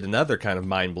actually did another kind of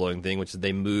mind-blowing thing, which is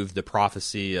they moved the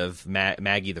prophecy of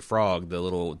Maggie the Frog,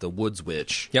 the woods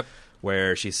witch. Yep.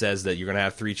 Where she says that you're going to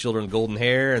have 3 children with golden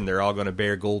hair, and they're all going to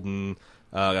bear golden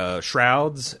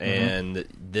shrouds, and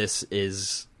this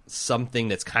is something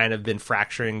that's kind of been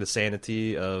fracturing the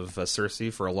sanity of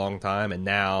Cersei for a long time, and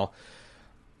now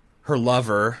her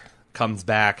lover comes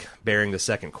back bearing the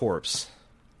second corpse.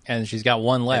 And she's got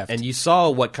one left. And you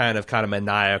saw what kind of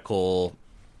maniacal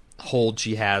hold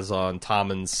she has on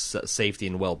Tommen's safety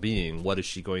and well-being. What is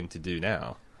she going to do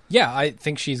now? Yeah, I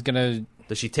think she's going to...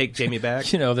 Does she take Jaime back?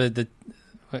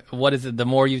 What is it? The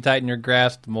more you tighten your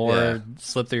grasp, the more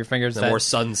slip through your fingers. The more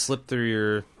sun slip through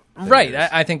your fingers. Right.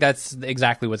 I think that's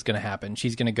exactly what's going to happen.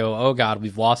 She's going to go, oh, God,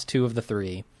 we've lost 2 of the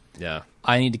 3. Yeah.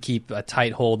 I need to keep a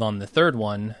tight hold on the third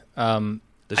one.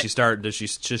 Does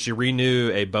she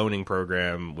renew a boning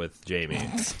program with Jaime?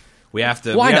 We have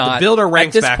to build our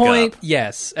ranks back up. At this point,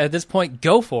 yes. At this point,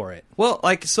 go for it. Well,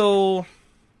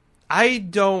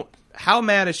 how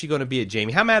mad is she going to be at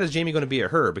Jaime? How mad is Jaime going to be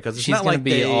at her? Because it's she's not like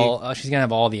she's going to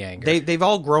have all the anger. They've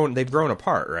grown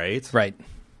apart, right? Right.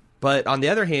 But on the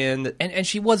other hand, and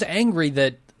she was angry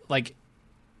that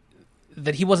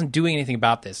he wasn't doing anything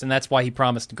about this, and that's why he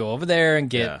promised to go over there and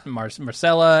get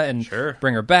Marcella and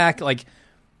bring her back. Like,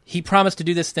 he promised to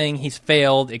do this thing. He's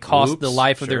failed. It cost the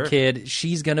life of their kid.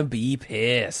 She's gonna be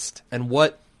pissed. And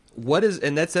what is?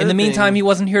 And that's in the meantime, he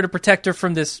wasn't here to protect her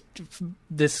from this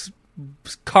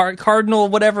cardinal,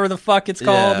 whatever the fuck it's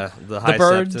called. Yeah, the high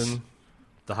birds, septon,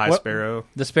 the high sparrow,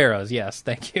 the sparrows. Yes,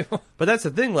 thank you. But that's the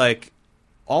thing, like.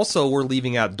 Also, we're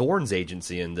leaving out Dorne's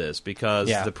agency in this because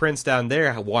the prince down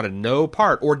there wanted no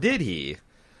part, or did he,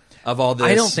 of all this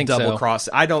I don't think double so. cross?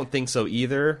 I don't think so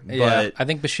either. Yeah, but I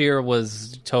think Bashir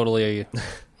was totally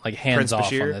hands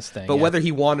off on this thing. But whether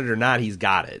he wanted it or not, he's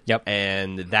got it. Yep.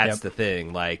 And that's the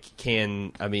thing. Like,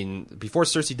 before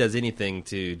Cersei does anything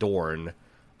to Dorne,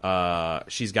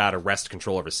 she's got to wrest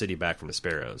control of her city back from the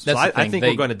Sparrows. So I think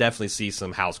we're going to definitely see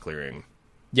some house clearing.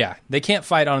 Yeah, they can't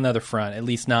fight on another front, at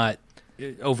least not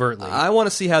overtly. I want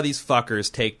to see how these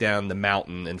fuckers take down the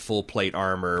Mountain in full plate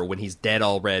armor when he's dead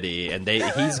already, and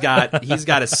he's got a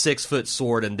 6-foot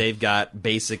sword, and they've got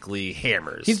basically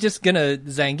hammers. He's just gonna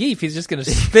Zangief. He's just gonna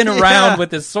spin around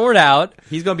with his sword out.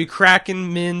 He's gonna be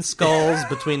cracking men's skulls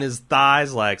between his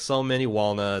thighs like so many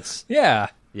walnuts. Yeah.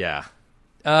 They're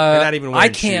not even wearing I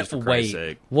can't shoes, for wait. Christ's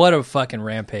sake. What a fucking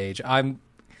rampage!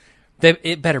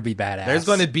 It better be badass. There's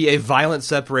going to be a violent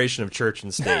separation of church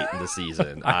and state in the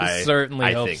season. I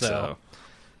certainly hope think so.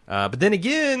 But then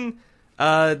again,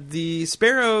 the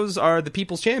Sparrows are the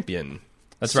people's champion.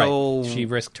 That's right. She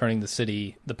risked turning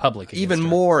the public even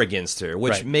more against her,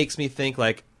 which makes me think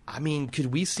could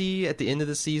we see at the end of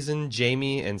the season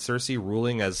Jaime and Cersei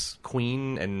ruling as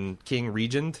queen and king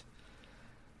regent?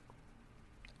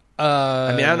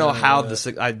 I don't know how that's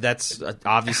obviously...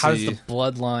 How does the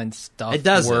bloodline stuff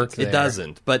work there? It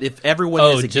doesn't. But if everyone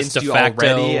is against you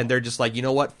already and they're just like, you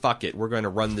know what, fuck it, we're going to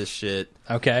run this shit.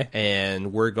 Okay.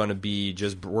 And we're going to be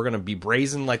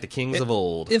brazen like the kings of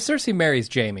old. If Cersei marries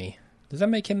Jaime, does that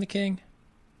make him the king?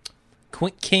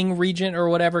 King regent or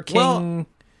whatever? King...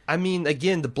 Well,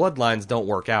 again, the bloodlines don't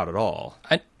work out at all.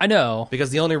 I know. Because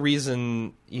the only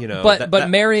reason, But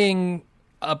marrying...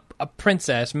 a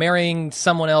princess. Marrying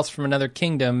someone else from another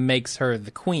kingdom makes her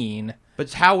the queen.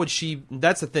 But how would she...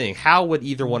 That's the thing. How would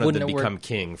either one of them become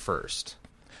king first?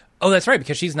 Oh, that's right,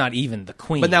 because she's not even the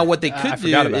queen. But now what they could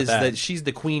do is that she's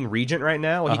the queen regent right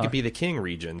now, and he could be the king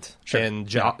regent. Sure. And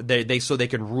they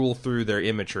can rule through their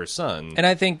immature son. And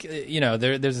I think,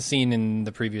 there's a scene in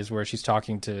the previews where she's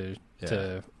talking to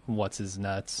what's his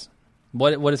nuts.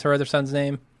 What is her other son's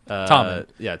name? Tommen.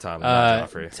 Yeah, Tommen.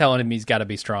 Joffrey. Telling him he's got to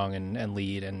be strong and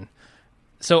lead. And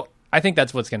so I think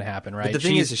that's what's going to happen, right? But the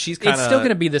thing is, she's kind of... It's still going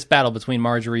to be this battle between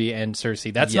Marjorie and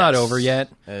Cersei. That's not over yet.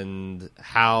 And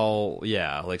how...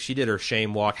 Yeah, like she did her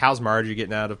shame walk. How's Marjorie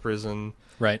getting out of prison?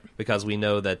 Right. Because we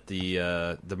know that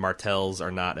the Martells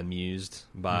are not amused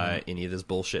by any of this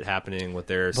bullshit happening with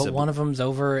their... But one of them's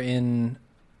over in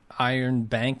Iron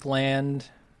Bank land.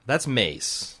 That's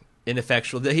Mace.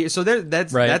 Ineffectual. So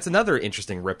that's another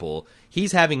interesting ripple.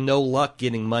 He's having no luck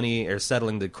getting money or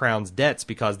settling the crown's debts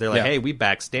because they're like, hey, we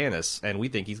back Stannis, and we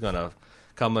think he's going to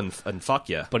come and fuck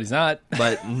you. But he's not.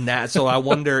 So I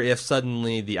wonder if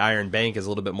suddenly the Iron Bank is a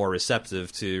little bit more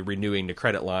receptive to renewing the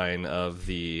credit line of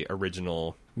the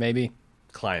original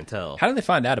clientele. How do they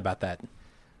find out about that?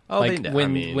 Oh, like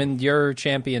when your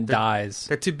champion dies,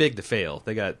 they're too big to fail.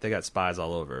 They got spies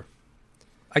all over.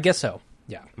 I guess so.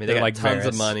 Yeah, I mean, they got tons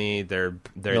of money.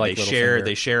 They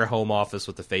share a home office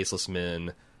with the Faceless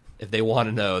Men. If they want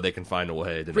to know, they can find a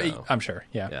way to know. I'm sure.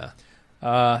 Yeah.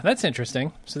 That's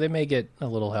interesting. So they may get a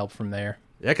little help from there.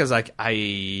 Yeah, because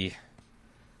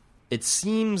it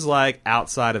seems like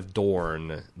outside of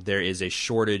Dorne, there is a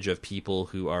shortage of people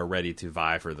who are ready to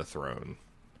vie for the throne.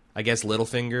 I guess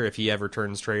Littlefinger, if he ever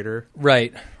turns traitor.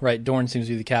 Right. Dorne seems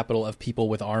to be the capital of people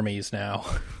with armies now.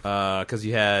 Because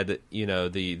you had,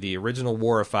 the original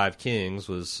War of Five Kings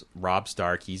was Robb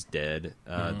Stark, he's dead.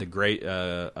 The great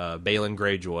Balon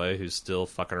Greyjoy, who's still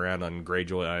fucking around on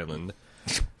Greyjoy Island.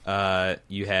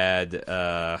 You had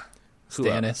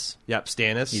Stannis. Yep,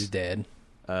 Stannis. He's dead.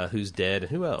 Who's dead?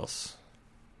 Who else?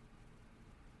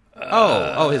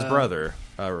 His brother,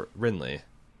 Renly.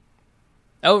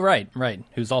 Oh, right.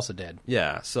 Who's also dead.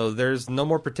 Yeah, so there's no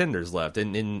more pretenders left.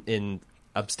 And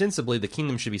ostensibly, the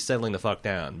kingdom should be settling the fuck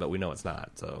down, but we know it's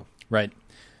not, so... Right.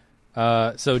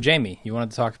 So, Jaime, you wanted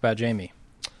to talk about Jaime.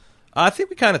 I think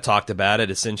we kind of talked about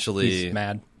it, essentially. He's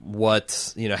mad.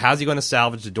 How's he going to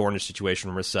salvage the Dornish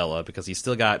situation from Myrcella? Because he's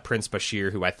still got Prince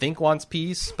Bashir, who I think wants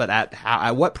peace, but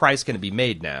at what price can it be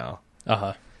made now?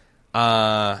 Does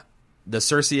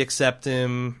Cersei accept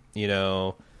him?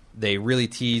 They really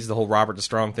teased the whole Robert the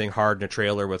Strong thing hard in a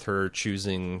trailer with her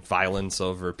choosing violence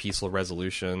over peaceful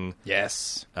resolution.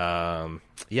 Yes. I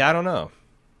don't know.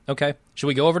 Okay. Should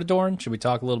we go over to Dorne? Should we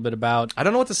talk a little bit about... I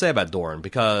don't know what to say about Dorne,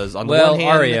 because on the one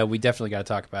hand... Arya, we definitely got to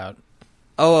talk about.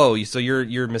 So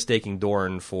you're mistaking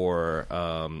Dorne for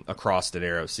across the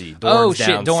Narrow Sea. Dorne's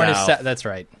shit, Dorne is... That's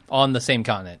right. On the same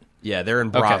continent. Yeah, they're in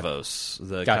Bravos,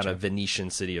 the kind of Venetian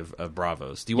city of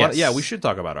Bravos. Do you want? Yeah, we should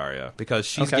talk about Arya, because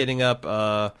she's getting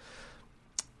up.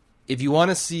 If you want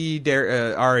to see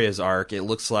Arya's arc, it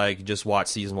looks like just watch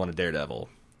season 1 of Daredevil.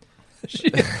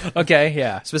 Okay,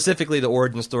 yeah. Specifically, the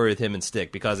origin story with him and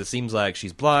Stick, because it seems like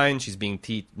she's blind. She's being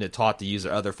taught to use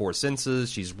her other 4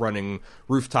 senses. She's running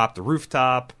rooftop to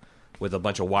rooftop with a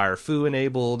bunch of wire fu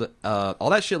enabled.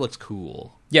 All that shit looks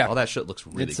cool. Yeah, all that shit looks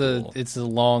really cool. It's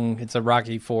a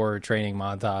Rocky IV training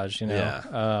montage,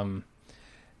 Yeah.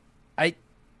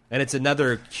 And it's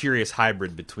another curious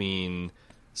hybrid between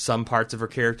some parts of her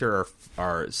character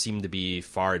seem to be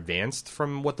far advanced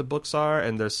from what the books are,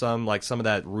 and there's some of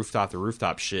that rooftop to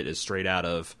rooftop shit is straight out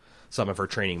of some of her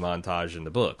training montage in the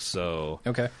books. So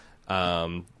okay,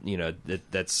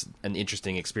 that's an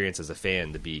interesting experience as a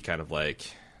fan to be kind of like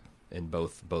in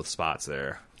both spots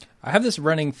there. I have this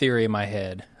running theory in my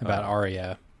head about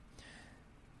Arya,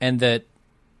 and that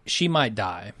she might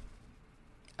die.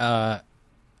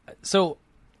 So,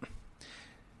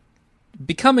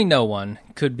 becoming no one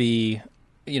could be,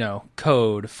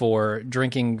 code for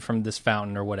drinking from this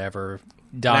fountain or whatever,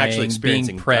 dying, actually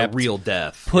experiencing being prepped, a real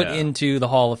death, put into the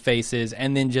Hall of Faces,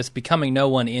 and then just becoming no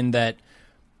one in that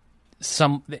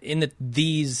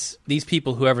these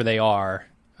people, whoever they are,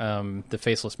 the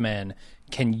Faceless Men,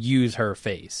 can use her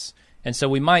face. And so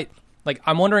we might,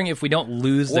 I'm wondering if we don't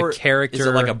lose the character. Is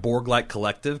it like a Borg-like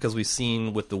collective? Because we've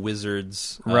seen with the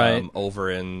wizards over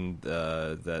in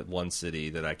that one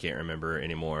city that I can't remember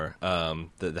anymore,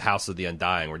 the House of the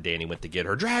Undying, where Dany went to get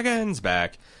her dragons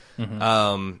back.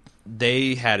 Mm-hmm.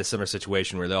 They had a similar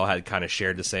situation where they all had kind of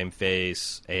shared the same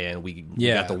face, and we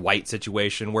got the white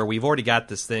situation where we've already got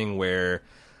this thing where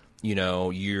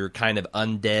you're kind of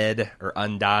undead or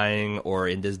undying or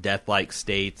in this death-like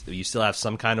state. You still have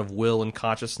some kind of will and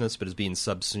consciousness, but is being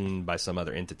subsumed by some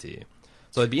other entity.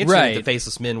 So it'd be interesting if the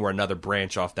Faceless Men were another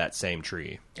branch off that same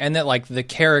tree. And that, like, the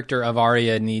character of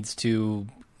Arya needs to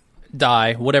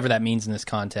die, whatever that means in this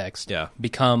context,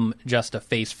 become just a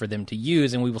face for them to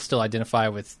use, and we will still identify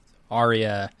with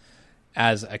Arya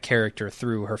as a character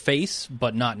through her face,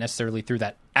 but not necessarily through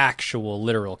that actual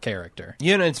literal character.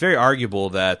 It's very arguable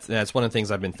that's one of the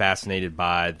things I've been fascinated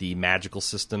by the magical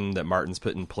system that Martin's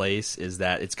put in place, is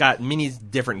that it's got many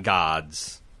different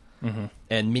gods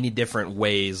and many different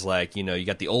ways. Like, you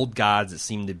got the old gods that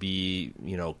seem to be,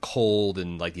 cold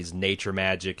and like these nature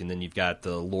magic, and then you've got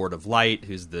the Lord of Light,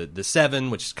 who's the Seven,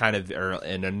 which is kind of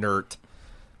an inert,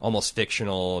 almost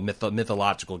fictional,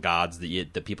 mythological gods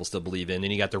that people still believe in.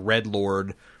 And you got the Red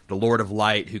Lord, the Lord of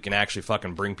Light, who can actually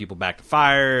fucking bring people back to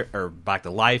fire or back to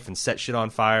life and set shit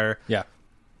on fire. Yeah.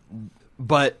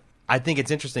 But I think it's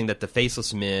interesting that the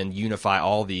Faceless Men unify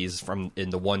all these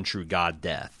in the one true god,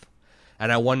 Death.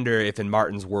 And I wonder if in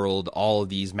Martin's world, all of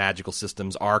these magical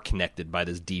systems are connected by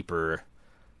this deeper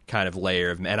kind of layer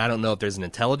of, and I don't know if there's an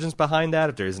intelligence behind that,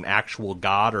 if there's an actual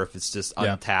god, or if it's just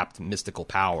untapped mystical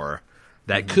power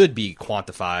that could be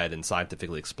quantified and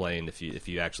scientifically explained if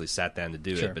you actually sat down to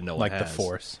do it, but no one has. Like the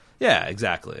Force. Yeah,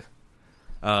 exactly.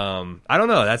 I don't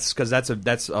know. That's because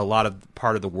that's a lot of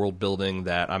part of the world building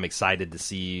that I'm excited to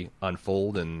see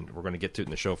unfold, and we're going to get to it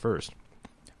in the show first.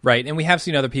 Right, and we have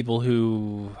seen other people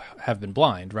who have been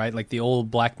blind, right? Like the old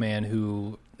black man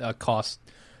who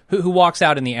who walks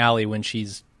out in the alley when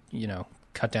she's,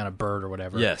 cut down a bird or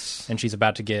whatever. Yes. And she's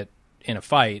about to get in a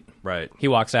fight. Right. He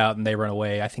walks out and they run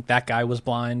away. I think that guy was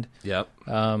blind. Yep.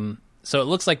 So it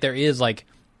looks like there is like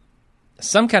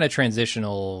some kind of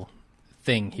transitional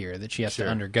thing here that she has to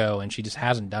undergo, and she just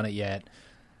hasn't done it yet.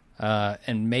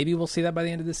 And maybe we'll see that by the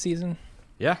end of this season.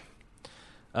 Yeah.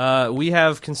 We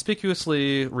have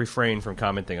conspicuously refrained from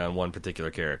commenting on one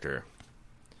particular character,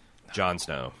 Jon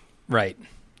Snow. Right.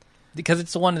 Because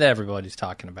it's the one that everybody's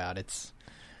talking about.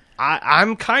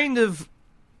 I'm kind of...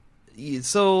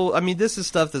 So, I mean, this is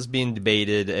stuff that's being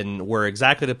debated, and we're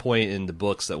exactly the point in the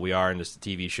books that we are in this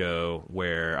TV show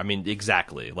where, I mean,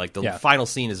 exactly. Like, the final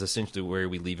scene is essentially where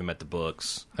we leave him at the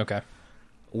books. Okay.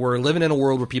 We're living in a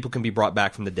world where people can be brought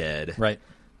back from the dead. Right.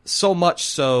 So much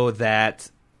so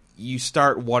that you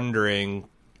start wondering,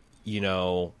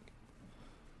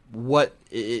 what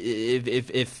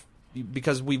if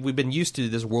because we've been used to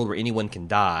this world where anyone can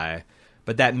die,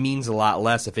 but that means a lot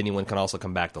less if anyone can also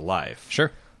come back to life.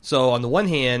 Sure. So on the one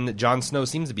hand, Jon Snow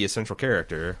seems to be a central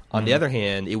character. On the other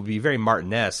hand, it would be very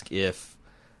Martin-esque if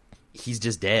he's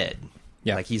just dead.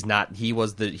 Yeah. Like he's not. He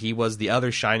was the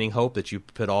other shining hope that you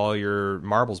put all your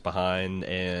marbles behind,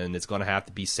 and it's going to have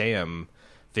to be Sam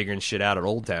figuring shit out at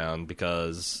Old Town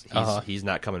because he's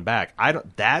not coming back.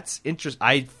 That's interesting.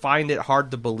 I find it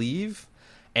hard to believe,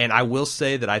 and I will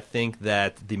say that I think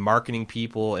that the marketing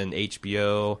people in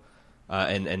HBO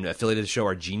and affiliated show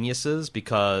are geniuses,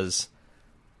 because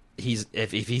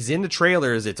if he's in the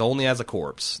trailers, it's only as a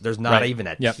corpse. There's not even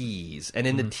a tease, and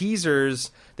in the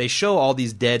teasers they show all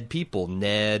these dead people,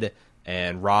 Ned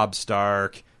and Robb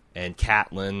Stark and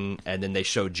Catelyn, and then they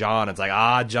show Jon. It's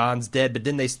like, Jon's dead, but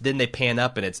then they pan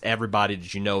up and it's everybody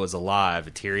that is alive.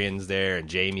 Tyrion's there,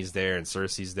 and Jaime's there, and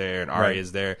Cersei's there, and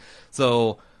Arya's there.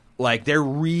 So, like, they're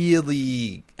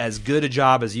really as good a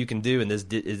job as you can do in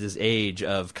this age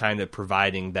of kind of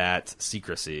providing that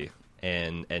secrecy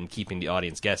and keeping the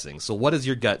audience guessing. So, what does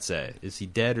your gut say? Is he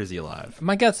dead or is he alive?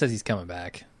 My gut says he's coming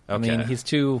back. Okay. I mean, he's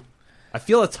too. I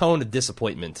feel a tone of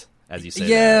disappointment as you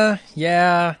say.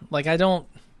 Yeah. Like, I don't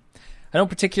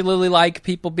particularly like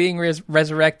people being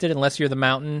resurrected unless you're the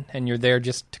Mountain and you're there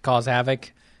just to cause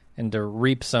havoc and to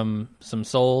reap some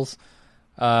souls.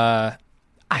 I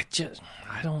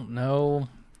don't know.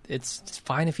 It's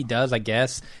fine if he does, I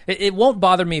guess. It won't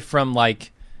bother me from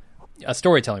like a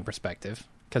storytelling perspective,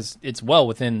 because it's well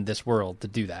within this world to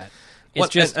do that. It's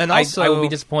just, and also, I would be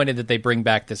disappointed that they bring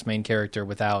back this main character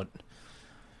without,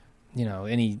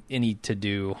 any to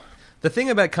do. The thing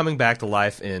about coming back to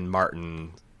life in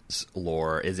Martin's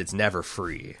lore is it's never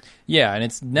free. Yeah, and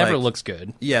it's never looks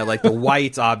good. Yeah, like the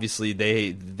Whites, obviously,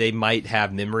 they might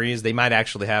have memories. They might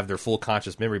actually have their full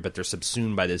conscious memory, but they're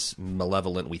subsumed by this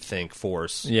malevolent, we think,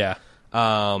 force. Yeah.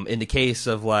 In the case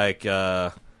of, like,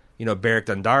 Beric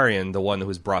Dondarrion, the one who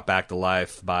was brought back to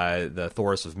life by the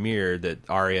Thoros of Myr that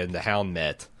Arya and the Hound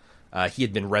met, he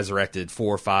had been resurrected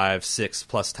 4, 5,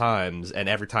 6+ times, and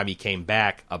every time he came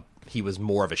back, he was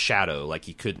more of a shadow. Like,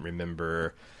 he couldn't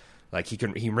remember Like he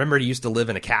remembered he used to live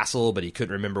in a castle, but he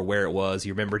couldn't remember where it was.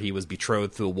 He remembered he was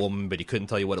betrothed to a woman, but he couldn't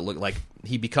tell you what it looked like.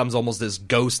 He becomes almost this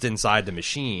ghost inside the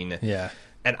machine. Yeah.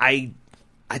 And I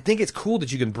think it's cool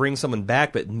that you can bring someone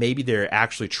back, but maybe they're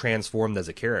actually transformed as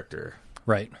a character.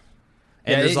 Right.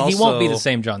 And yeah, he won't be the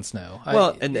same Jon Snow.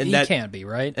 Well, and he that can't be,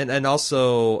 right? And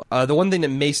also, the one thing that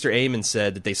Maester Aemon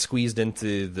said that they squeezed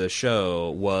into the show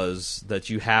was that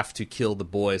you have to kill the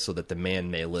boy so that the man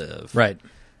may live. Right.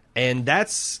 And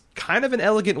that's kind of an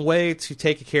elegant way to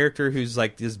take a character who's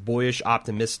like this boyish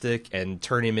optimistic and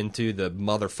turn him into the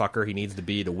motherfucker he needs to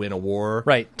be to win a war.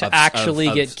 Right. To actually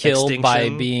get killed extinction. by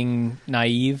being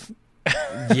naive.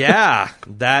 Yeah.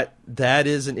 That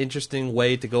is an interesting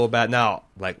way to go about. Now,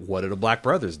 like, what do the Black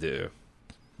Brothers do?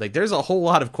 Like, there's a whole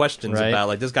lot of questions about,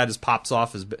 like, this guy just pops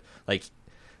off as, like,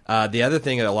 the other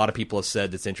thing that a lot of people have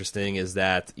said that's interesting is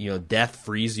that, you know, death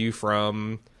frees you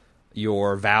from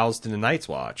your vows to the Night's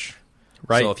Watch.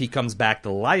 Right. So if he comes back to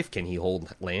life, can he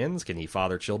hold lands? Can he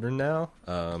father children now?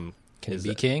 Can he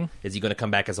be king? Is he going to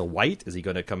come back as a white? Is he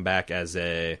going to come back as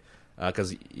a...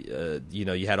 Because, you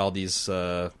know, you had all these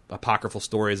apocryphal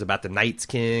stories about the Night's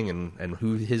King and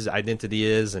who his identity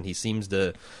is, and he seems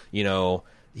to, you know...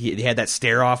 He had that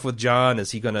stare off with Jon.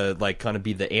 Is he going to like kind of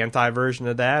be the anti-version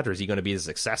of that, or is he going to be the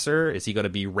successor? Is he going to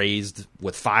be raised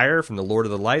with fire from the Lord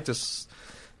of the Light? Is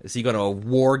he going to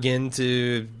warg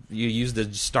into, you use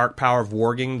the Stark power of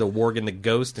warging to warg in the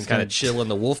ghost and kind of chill in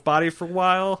the wolf body for a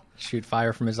while? Shoot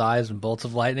fire from his eyes and bolts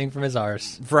of lightning from his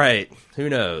arse. Right. Who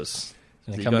knows?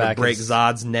 Is he going to break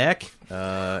Zod's neck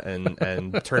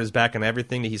and turn his back on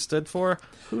everything that he stood for?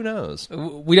 Who knows?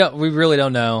 We really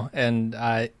don't know, and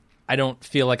I don't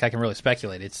feel like I can really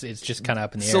speculate. It's just kind of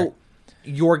up in the air. So,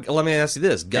 let me ask you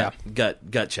this: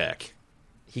 gut check.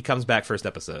 He comes back first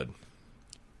episode.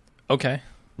 Okay.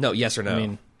 No, yes or no? I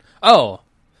mean,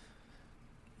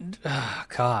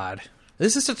 God.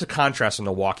 This is such a contrast from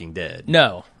The Walking Dead.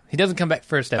 No, he doesn't come back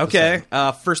first episode.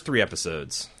 Okay, first 3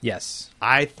 episodes. Yes.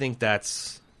 I think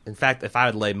that's... In fact, if I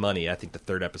would lay money, I think the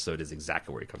 3rd episode is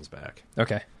exactly where he comes back.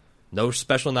 Okay. No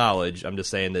special knowledge. I'm just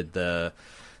saying that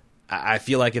I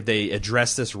feel like if they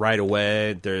address this right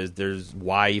away, there's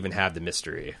why even have the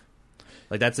mystery?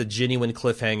 Like, that's a genuine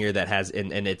cliffhanger that has...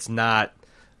 And it's not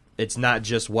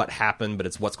just what happened, but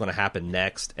it's what's going to happen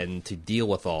next. And to deal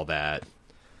with all that...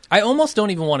 I almost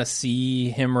don't even want to see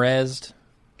him rezzed.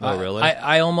 Oh, really?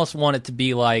 I almost want it to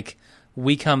be like,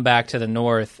 we come back to the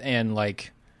north and,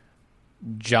 like,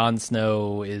 Jon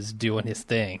Snow is doing his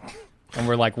thing. And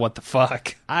we're like, what the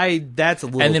fuck? That's a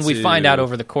little And then we find out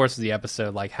over the course of the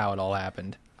episode, like, how it all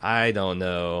happened. I don't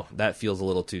know. That feels a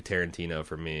little too Tarantino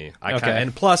for me. Okay.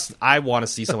 And plus, I want to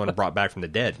see someone brought back from the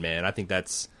dead, man. I think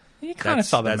that's... You kind of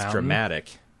saw the That's mountain. dramatic.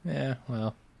 Yeah,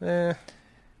 well...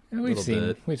 We've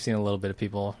seen a little bit of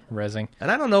people rezzing. And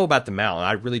I don't know about the mountain.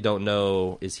 I really don't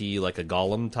know. Is he like a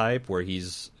Gollum type where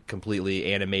he's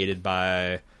completely animated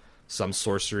by some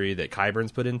sorcery that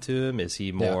Qyburn's put into him? Is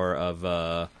he more of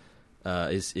a...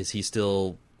 Is he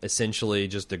still essentially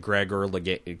just a Gregor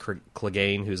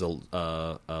Clegane who's a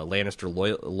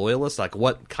Lannister loyalist? Like,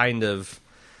 what kind of...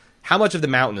 How much of the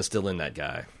mountain is still in that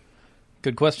guy?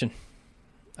 Good question.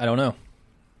 I don't know.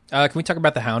 Can we talk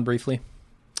about the Hound briefly?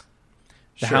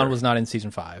 The Hound was not in season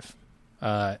 5.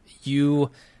 You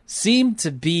seem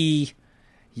to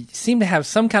have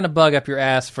some kind of bug up your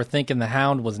ass for thinking the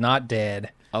Hound was not dead.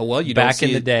 Oh, well, you back don't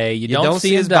in the day. You don't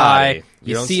see him his die. body.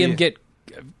 You see him get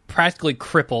practically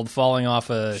crippled, falling off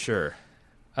a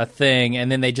thing,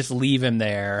 and then they just leave him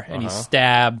there, and he's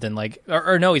stabbed, and like,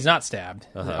 or no, he's not stabbed.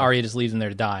 Arya just leaves him there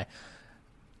to die.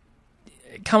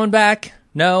 Coming back?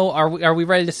 No. Are we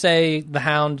ready to say the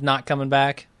Hound not coming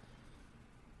back?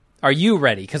 Are you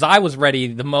ready? Because I was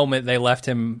ready the moment they left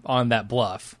him on that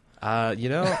bluff. I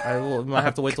might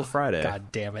have to wait till Friday.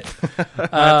 God damn it! I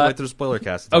have to wait through the spoiler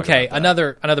cast. Okay,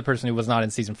 another person who was not in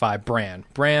season 5, Bran,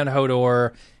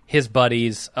 Hodor, his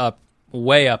buddies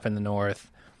way up in the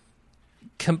north,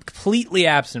 completely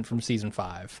absent from season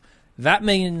 5. That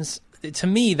means, to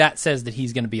me, that says that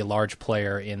he's going to be a large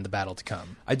player in the battle to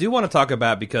come. I do want to talk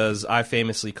about, because I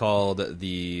famously called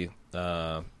the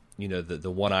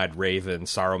one-eyed raven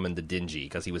Saruman the Dingy,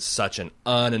 because he was such an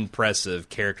unimpressive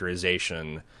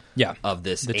characterization of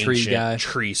this the ancient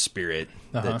tree spirit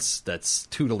that's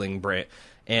tootling Bran.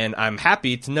 And I'm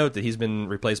happy to note that he's been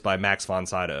replaced by Max von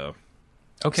Sydow.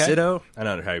 Okay. Sydow? I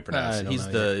don't know how you pronounce it. He's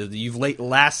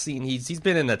last seen, he's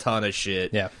been in a ton of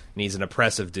shit. Yeah. And he's an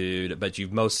oppressive dude, but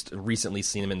you've most recently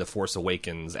seen him in The Force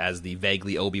Awakens as the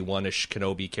vaguely Obi-Wan-ish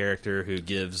Kenobi character who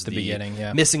gives the beginning,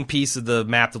 missing piece of the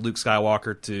map to Luke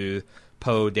Skywalker to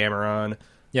Poe Dameron.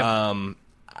 Yep.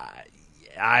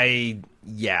 I'm.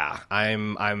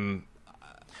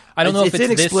 I don't know if it's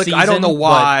this season. I don't know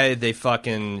why they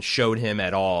fucking showed him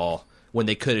at all when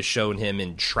they could have shown him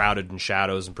in Shrouded in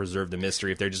Shadows and Preserved the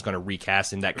Mystery. If they're just going to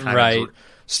recast him, that kind of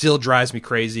still drives me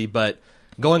crazy. But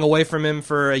going away from him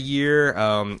for a year,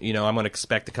 I'm going to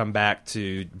expect to come back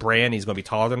to Bran. He's going to be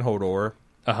taller than Hodor.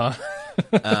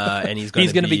 And he's going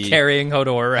to be carrying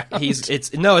Hodor around. It's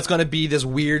going to be this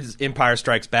weird Empire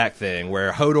Strikes Back thing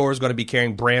where Hodor is going to be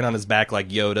carrying Bran on his back like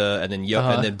Yoda, and then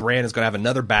and then Bran is going to have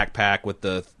another backpack with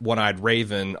the one-eyed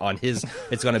raven on his.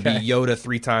 It's going to be Yoda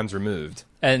 3 times removed,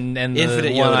 and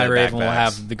the one-eyed raven will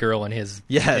have the girl in his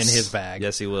bag.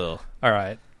 Yes, he will. All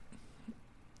right.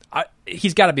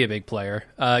 He's got to be a big player.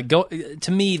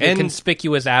 To me, the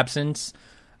conspicuous absence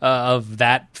of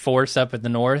that force up at the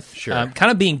north,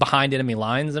 kind of being behind enemy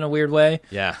lines in a weird way.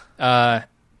 Yeah.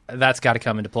 That's got to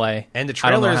come into play. And the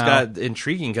trailer's got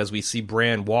intriguing because we see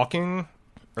Bran walking,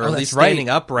 or at least standing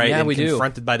upright and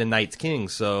confronted by the Night King.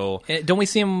 So don't we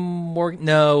see him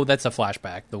No, that's a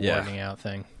flashback, the warging out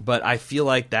thing. But I feel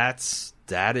like that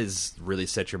is really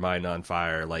set your mind on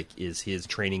fire. Like, is his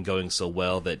training going so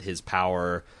well that his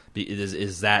power...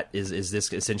 Is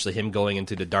this essentially him going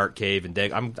into the dark cave and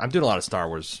I'm doing a lot of Star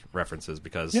Wars references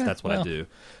because that's what I do.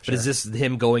 But is this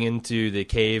him going into the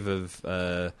cave of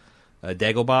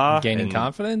Dagobah, gaining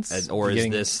confidence, or is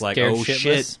this like, oh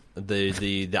shitless?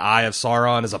 Shit, the eye of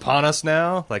Sauron is upon us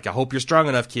now? Like, I hope you're strong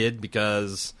enough, kid,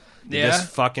 because you just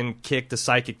fucking kicked the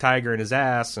psychic tiger in his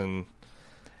ass and.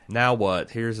 Now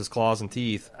what? Here's his claws and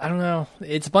teeth. I don't know.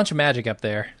 It's a bunch of magic up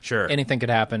there. Sure. Anything could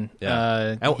happen.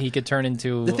 Yeah. He could turn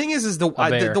into The thing is the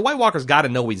White Walker's got to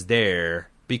know he's there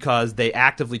because they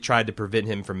actively tried to prevent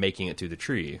him from making it to the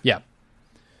tree. Yeah.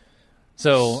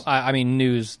 So, I mean,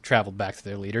 news traveled back to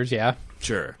their leaders, yeah.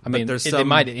 Sure. I mean, they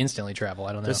might instantly travel.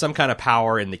 I don't know. There's some kind of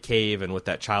power in the cave and with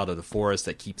that child of the forest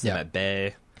that keeps them at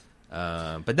bay.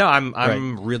 But no,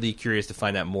 I'm really curious to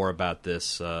find out more about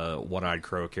this One-Eyed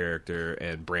Crow character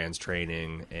and Bran's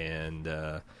training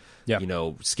and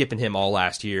skipping him all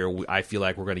last year. I feel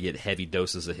like we're going to get heavy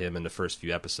doses of him in the first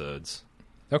few episodes.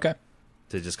 Okay.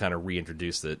 To just kind of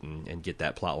reintroduce it and get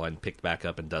that plot line picked back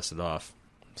up and dusted off.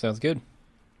 Sounds good.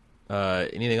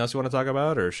 Anything else you want to talk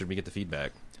about, or should we get the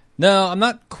feedback? No, I'm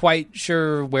not quite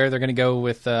sure where they're going to go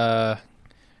with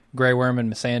Grey Worm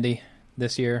and Missandei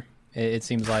this year. It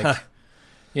seems like,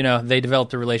 they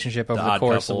developed a relationship over the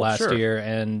course of last year,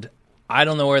 and I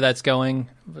don't know where that's going.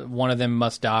 One of them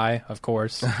must die, of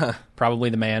course.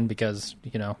 Probably the man, because,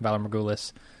 Valar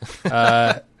Morghulis.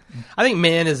 I think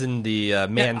man is in the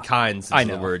mankind, since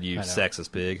the word you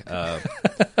sexist pig.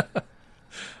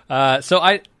 So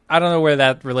I don't know where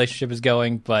that relationship is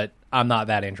going, but I'm not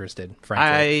that interested,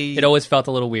 frankly. It always felt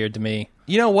a little weird to me.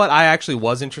 You know what? I actually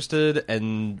was interested,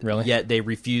 and yet they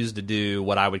refused to do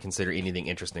what I would consider anything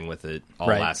interesting with it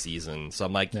last season. So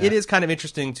I'm like, it is kind of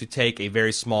interesting to take a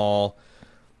very small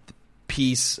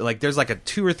piece. Like, there's like a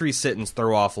 2 or 3 sentence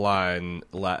throw-off line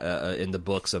in the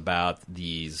books about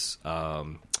these,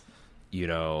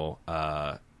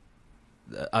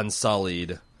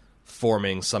 Unsullied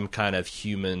forming some kind of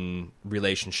human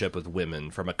relationship with women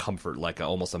from a comfort, like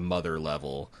almost a mother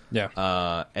level. Yeah.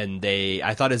 And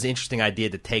I thought it was an interesting idea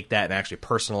to take that and actually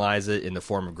personalize it in the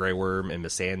form of Grey Worm and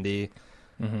Missandei.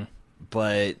 Mm-hmm.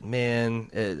 But man,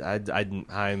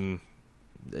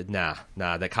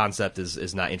 that concept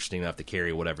is not interesting enough to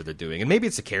carry whatever they're doing. And maybe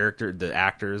it's the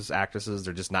actresses,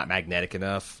 they're just not magnetic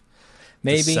enough.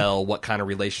 Maybe to sell what kind of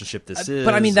relationship this is.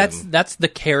 But I mean, that's the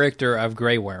character of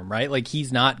Grey Worm, right? Like,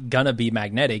 he's not gonna be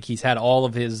magnetic. He's had all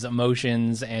of his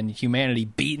emotions and humanity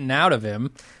beaten out of him.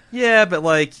 Yeah, but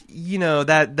like,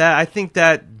 that I think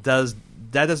that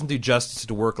doesn't do justice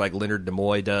to work like Leonard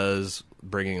Nimoy does,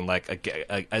 bringing like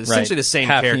essentially the same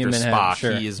character Spock.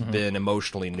 Sure. He has been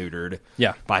emotionally neutered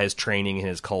by his training and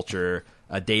his culture.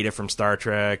 Data from Star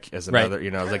Trek as another,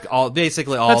 like all of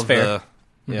the.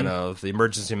 The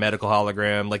emergency medical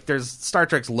hologram. Like, there's Star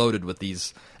Trek's loaded with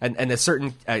these, and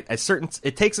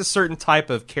it takes a certain type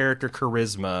of character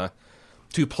charisma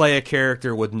to play a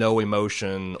character with no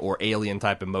emotion or alien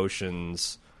type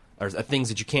emotions, or things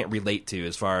that you can't relate to,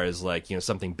 as far as like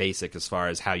something basic as far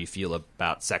as how you feel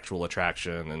about sexual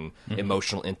attraction and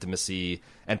emotional intimacy,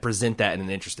 and present that in an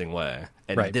interesting way.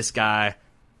 And this guy,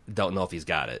 don't know if he's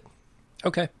got it.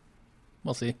 Okay,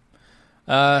 we'll see.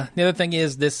 The other thing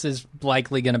is, this is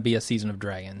likely going to be a season of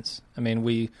dragons. I mean,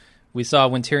 we saw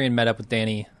when Tyrion met up with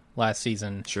Dany last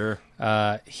season. Sure.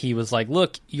 He was like,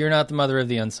 "Look, you're not the mother of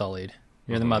the Unsullied.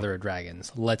 You're the mother of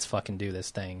dragons. Let's fucking do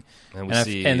this thing."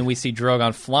 And we see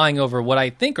Drogon flying over what I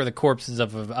think are the corpses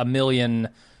of a million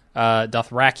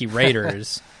Dothraki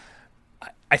raiders.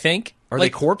 I think. Are they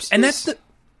corpses? And that's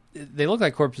they look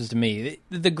like corpses to me.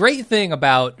 The great thing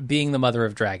about being the mother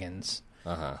of dragons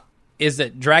is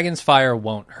that dragon's fire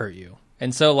won't hurt you.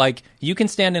 And so, like, you can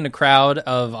stand in a crowd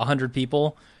of 100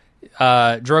 people,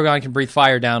 Drogon can breathe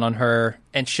fire down on her,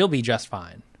 and she'll be just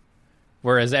fine.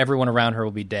 Whereas everyone around her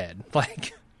will be dead.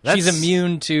 Like, she's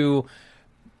immune to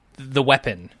the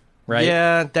weapon, right?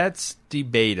 Yeah, that's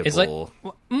debatable. It's like,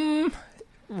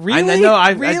 really?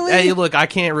 I look, I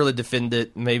can't really defend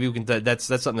it. Maybe we can. That's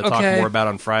something to talk more about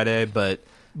on Friday. But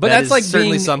that's like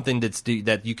certainly something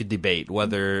that you could debate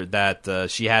whether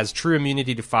that she has true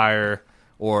immunity to fire,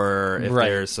 or if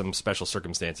there's some special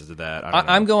circumstances to that.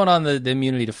 I'm going on the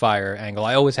immunity to fire angle.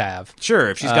 I always have. Sure,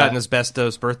 if she's got an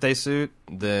asbestos birthday suit,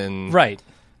 then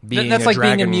that's like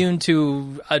being immune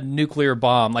to a nuclear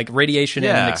bomb, like radiation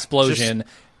and an explosion.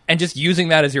 And just using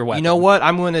that as your weapon. You know what?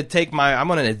 I'm going to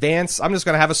advance. I'm just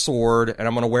going to have a sword, and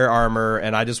I'm going to wear armor,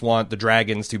 and I just want the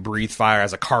dragons to breathe fire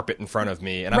as a carpet in front of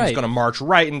me, and I'm just going to march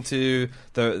right into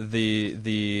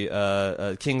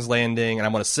the King's Landing, and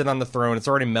I'm going to sit on the throne. It's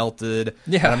already melted.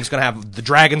 Yeah. And I'm just going to have the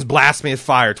dragons blast me with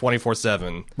fire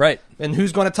 24/7. Right. And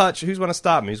who's going to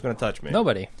stop me? Who's going to touch me?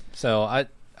 Nobody. So I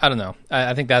don't know.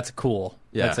 I think that's cool.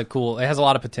 Yeah. It has a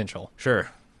lot of potential. Sure.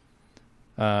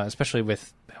 Especially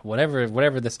with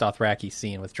whatever this Dothraki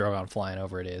scene with Drogon flying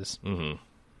over it is.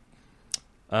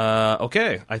 Mm-hmm.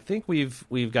 Okay, I think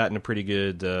we've gotten a pretty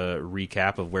good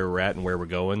recap of where we're at and where we're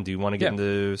going. Do you want to get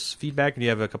into feedback, or do you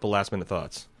have a couple last-minute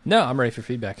thoughts? No, I'm ready for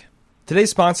feedback.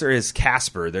 Today's sponsor is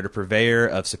Casper. They're the purveyor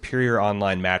of superior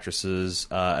online mattresses.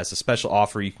 As a special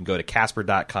offer, you can go to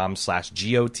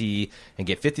casper.com/GOT and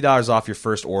get $50 off your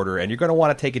first order, and you're going to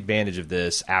want to take advantage of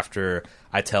this after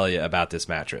I tell you about this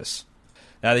mattress.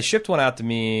 Now, they shipped one out to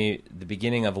me the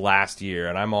beginning of last year,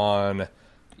 and I'm on,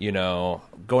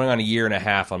 going on a year and a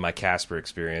half on my Casper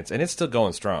experience, and it's still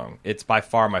going strong. It's by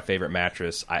far my favorite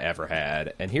mattress I ever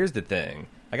had. And here's the thing.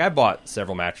 Like, I bought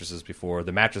several mattresses before.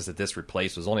 The mattress that this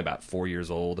replaced was only about 4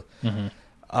 years old.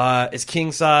 Mm-hmm. It's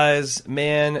king size.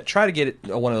 Man, try to get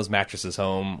one of those mattresses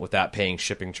home without paying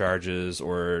shipping charges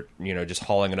or, just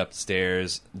hauling it up the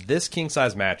stairs. This king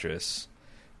size mattress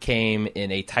came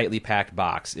in a tightly packed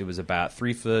box. It was about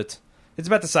 3 foot. It's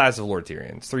about the size of Lord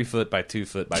Tyrion's. 3 foot by 2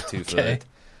 foot by 2 foot.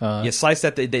 You slice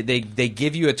that. They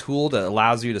give you a tool that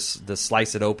allows you to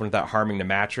slice it open without harming the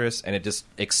mattress, and it just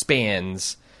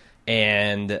expands.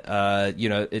 And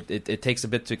it takes a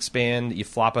bit to expand. You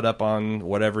flop it up on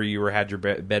whatever you had your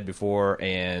bed before,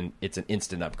 and it's an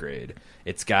instant upgrade.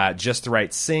 It's got just the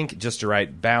right sink, just the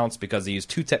right bounce, because they use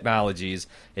two technologies.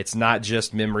 It's not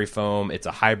just memory foam; it's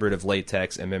a hybrid of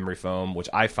latex and memory foam, which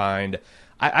I find.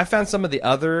 I found some of the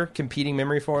other competing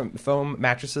memory foam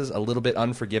mattresses a little bit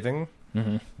unforgiving,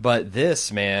 but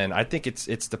this, man, I think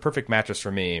it's the perfect mattress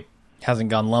for me. Hasn't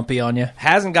gone lumpy on you?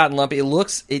 Hasn't gotten lumpy.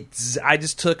 I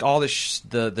just took all the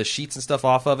sheets and stuff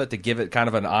off of it to give it kind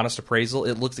of an honest appraisal.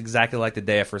 It looks exactly like the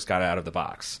day I first got it out of the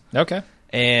box. Okay.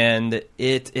 And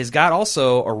it has got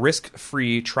also a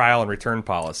risk-free trial and return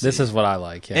policy. This is what I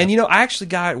like, yeah. And, I actually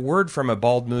got word from a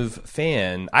Bald Move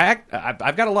fan. I've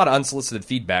got a lot of unsolicited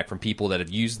feedback from people that have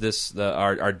used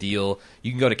our deal.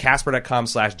 You can go to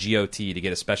casper.com/GOT to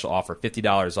get a special offer,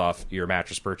 $50 off your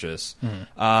mattress purchase.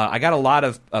 I got a lot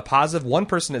of positive. One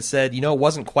person that said, it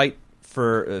wasn't quite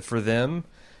for them,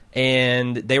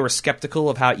 and they were skeptical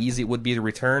of how easy it would be to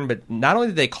return. But not only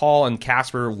did they call, and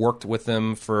Casper worked with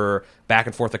them for back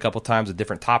and forth a couple times with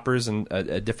different toppers and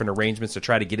different arrangements to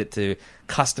try to get it to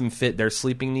custom fit their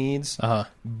sleeping needs.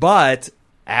 But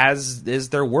as is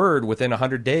their word, within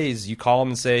 100 days, you call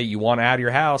them and say you want out of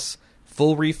your house,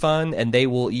 full refund, and they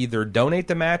will either donate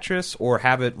the mattress or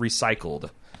have it recycled.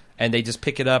 And they just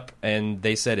pick it up, and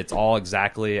they said it's all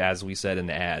exactly as we said in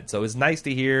the ad. So it's nice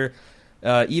to hear.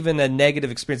 Even a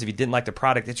negative experience, if you didn't like the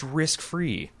product, it's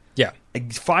risk-free. Yeah.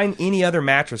 Find any other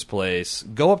mattress place.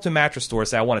 Go up to a mattress store,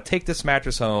 say, I want to take this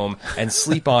mattress home and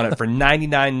sleep on it for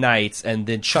 99 nights and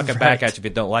then chuck it back at you if you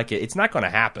don't like it. It's not going to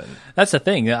happen. That's the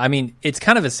thing. I mean, it's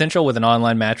kind of essential with an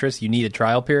online mattress. You need a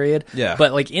trial period. Yeah.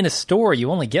 But like in a store,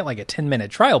 you only get like a 10-minute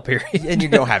trial period. And you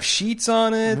don't have sheets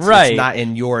on it. Right. It's not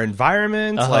in your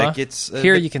environment. Like it's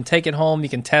here, you can take it home, you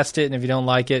can test it, and if you don't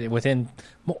like it, within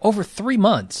over 3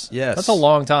 months. Yes. That's a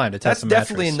long time to test a mattress. That's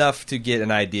definitely enough to get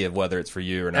an idea of whether it's for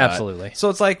you or not. Absolutely.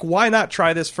 So it's like, why not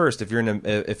try this first if you're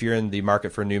in the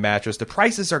market for a new mattress? The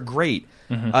prices are great.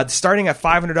 Starting at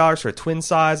 $500 for a twin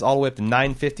size, all the way up to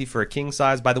 $950 for a king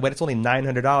size. By the way, it's only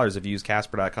 $900 if you use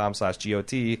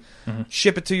casper.com/GOT.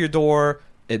 Ship it to your door.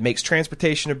 It makes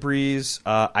transportation a breeze.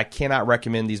 I cannot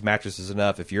recommend these mattresses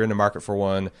enough. If you're in the market for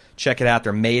one, check it out.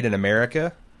 They're made in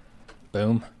America.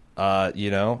 Boom.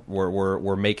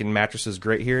 We're making mattresses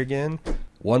great here again.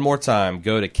 One more time,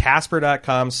 go to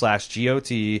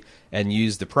Casper.com/GOT and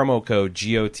use the promo code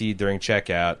GOT during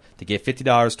checkout to get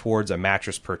 $50 towards a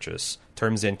mattress purchase.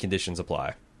 Terms and conditions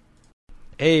apply.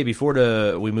 Hey, before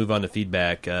we move on to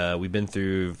feedback, we've been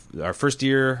through our first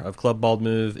year of Club Bald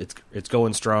Move. It's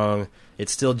going strong.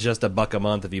 It's still just $1 a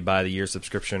month if you buy the year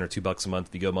subscription, or $2 a month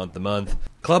if you go month to month.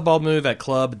 Club Bald Move at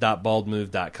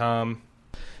club.baldmove.com.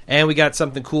 And we got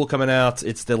something cool coming out.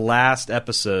 It's the last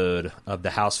episode of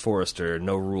the House Forrester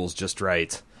No Rules, Just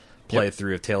Right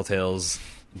playthrough of Telltale's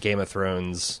Game of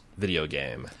Thrones video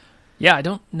game. Yeah, I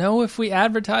don't know if we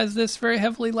advertised this very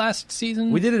heavily last season.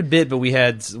 We did it a bit, but we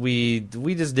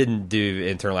just didn't do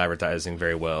internal advertising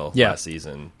very well last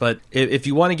season. But if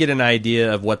you want to get an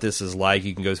idea of what this is like,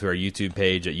 you can go to our YouTube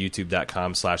page at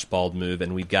youtube.com/baldmove,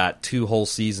 and we've got 2 whole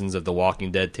seasons of The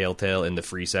Walking Dead Telltale in the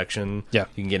free section. Yeah.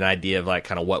 You can get an idea of like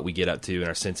kind of what we get up to and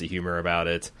our sense of humor about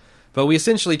it. But we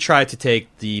essentially try to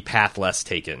take the path less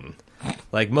taken.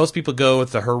 Like, most people go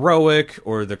with the heroic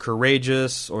or the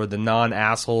courageous or the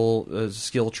non-asshole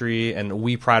skill tree, and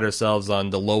we pride ourselves on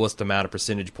the lowest amount of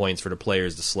percentage points for the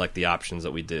players to select the options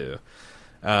that we do.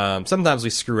 Sometimes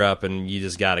we screw up and you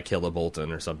just got to kill a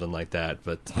Bolton or something like that,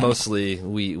 but mostly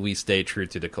we stay true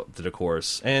to the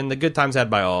course. And the good times had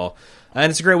by all. And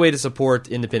it's a great way to support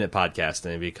independent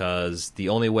podcasting, because the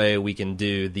only way we can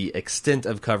do the extent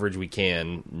of coverage we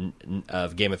can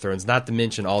of Game of Thrones, not to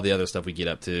mention all the other stuff we get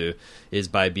up to, is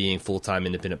by being full-time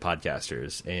independent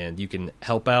podcasters. And you can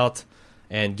help out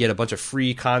and get a bunch of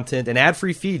free content and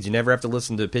ad-free feeds. You never have to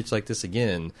listen to a pitch like this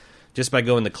again, just by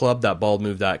going to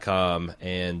club.baldmove.com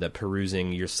and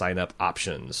perusing your sign-up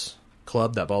options.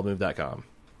 Club.baldmove.com.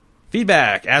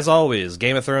 Feedback, as always,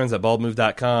 Game of Thrones at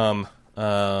baldmove.com.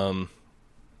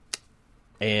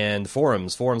 And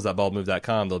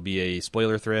forums.baldmove.com. There'll be a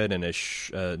spoiler thread and a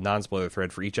non-spoiler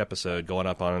thread for each episode going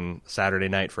up on Saturday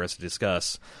night for us to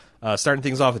discuss. Starting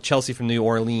things off with Chelsea from New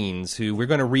Orleans, who we're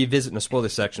going to revisit in the spoiler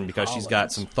section because she's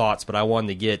got some thoughts, but I wanted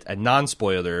to get a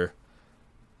non-spoiler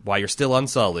while you're still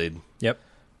unsullied. Yep.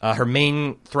 Her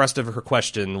main thrust of her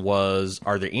question was,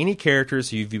 are there any characters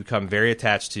who you've become very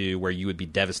attached to where you would be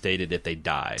devastated if they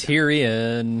died?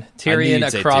 Tyrion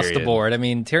across the board. I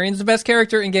mean, Tyrion's the best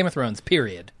character in Game of Thrones,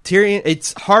 period. Tyrion,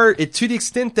 it's hard to the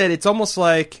extent that it's almost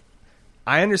like,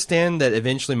 I understand that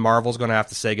eventually Marvel's going to have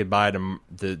to say goodbye to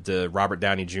the Robert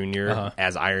Downey Jr.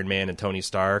 As Iron Man and Tony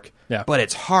Stark. Yeah. But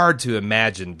it's hard to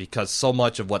imagine, because so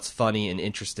much of what's funny and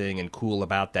interesting and cool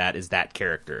about that is that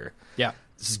character. Yeah.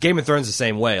 Game of Thrones the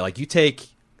same way. Like, you take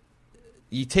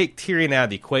Tyrion out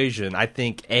of the equation, I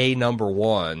think number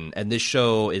one, and this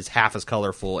show is half as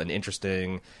colorful and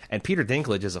interesting. And Peter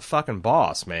Dinklage is a fucking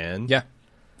boss, man.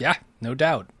 Yeah, no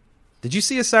doubt. Did you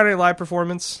see a Saturday Night Live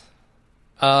performance?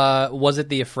 Was it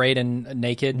the Afraid and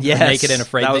Naked? Yes, Naked and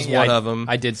Afraid. That was one of them.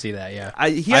 I did see that. Yeah,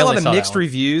 he had a lot of mixed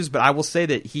reviews, but I will say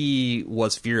that he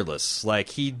was fearless. Like,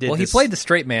 he did. Well, he played the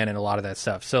straight man in a lot of that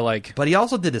stuff. So, like, but he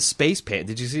also did his space pants.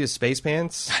 Did you see his space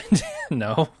pants?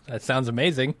 No, that sounds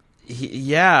amazing.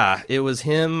 It was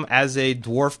him as a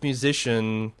dwarf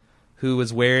musician who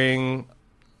was wearing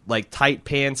like tight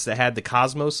pants that had the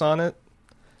cosmos on it.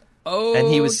 Oh, and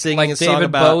he was singing like a song David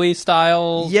about Bowie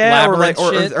style,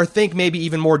 or think maybe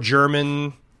even more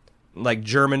German, like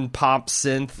German pop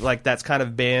synth, like that's kind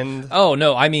of band. Oh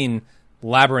no, I mean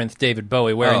Labyrinth, David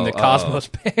Bowie wearing the Cosmos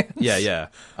pants. Yeah.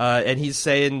 And he's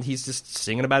just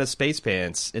singing about his space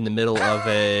pants in the middle of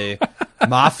a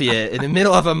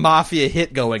mafia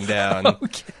hit going down.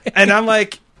 Okay. And I'm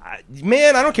like,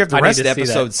 man, I don't care if the rest of the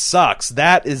episode sucks.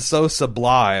 That is so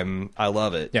sublime. I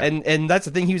love it. Yeah. And that's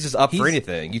the thing. He was just up for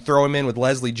anything. You throw him in with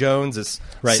Leslie Jones, this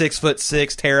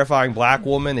 6'6", terrifying black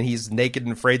woman, and he's Naked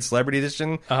and Afraid Celebrity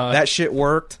Edition. That shit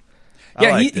worked.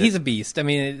 Yeah, he's a beast. I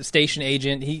mean, Station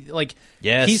Agent.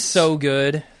 He's so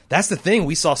good. That's the thing.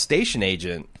 We saw Station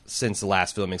Agent since the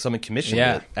last filming. Someone commissioned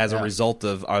it as a result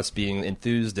of us being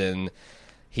enthused, and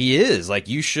he is. Like,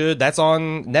 you should. That's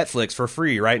on Netflix for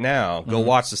free right now. Go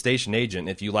watch The Station Agent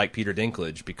if you like Peter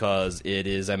Dinklage, because it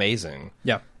is amazing.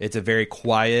 Yeah. It's a very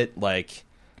quiet, like,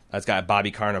 it's got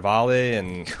Bobby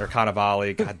Cannavale or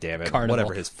Cannavale. God damn it. Carnival.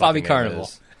 Whatever his fucking Bobby name Carnival.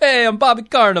 is. Hey, I'm Bobby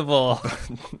Carnival.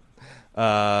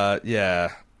 Yeah.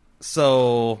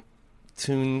 So,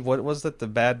 what was that? The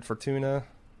Bad Fortuna?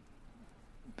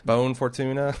 Bone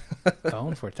Fortuna?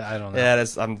 Bone Fortuna? I don't know. Yeah,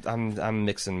 I'm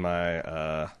mixing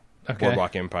my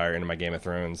Boardwalk Empire into my Game of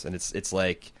Thrones, and it's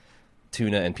like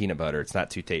tuna and peanut butter. It's not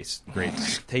two tastes great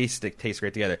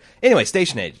together. Anyway,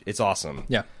 Station Age, it's awesome.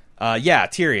 Yeah.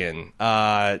 Tyrion.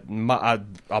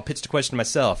 I'll pitch the question to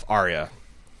myself. Arya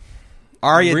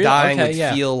dying would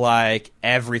feel like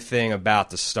everything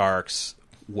about the Starks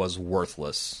was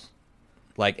worthless.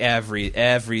 Like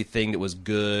everything that was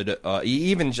good.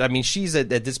 Even I mean, she's at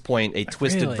this point a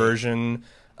twisted version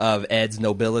of Ed's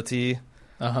nobility.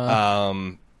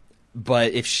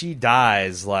 But if she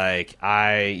dies, like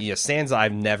Sansa,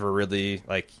 I've never really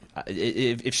like.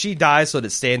 If she dies, so that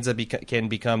Sansa can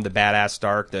become the badass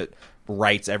Stark that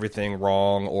rights everything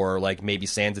wrong, or like maybe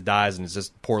Sansa dies and it's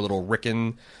just poor little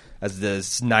Rickon as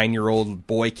this 9-year-old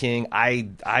boy king. I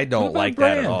don't like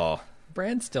that at all.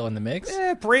 Bran's still in the mix.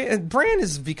 Yeah, Bran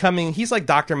is becoming. He's like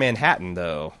Dr. Manhattan,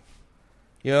 though.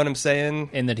 You know what I'm saying?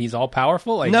 And that he's all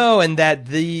powerful. Like, no, and that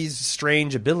these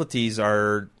strange abilities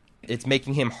are. It's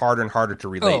making him harder and harder to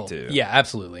relate to. Yeah,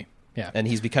 absolutely. Yeah, and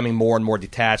he's becoming more and more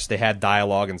detached. They had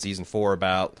dialogue in season 4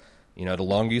 about, the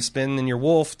longer you spend in your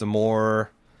wolf, the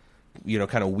more,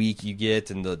 kind of weak you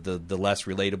get, and the less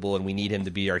relatable. And we need him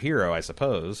to be our hero, I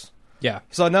suppose. Yeah.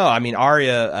 So no, I mean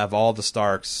Arya, of all the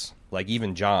Starks, like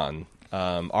even Jon.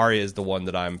 Arya is the one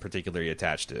that I'm particularly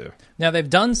attached to. Now, they've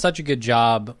done such a good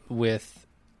job with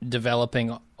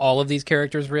developing all of these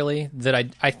characters, really, that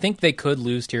I think they could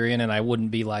lose Tyrion, and I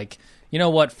wouldn't be like, you know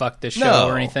what, fuck this show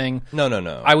or anything. No.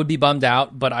 I would be bummed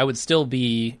out, but I would still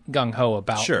be gung-ho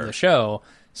about the show.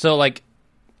 So, like,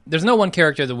 there's no one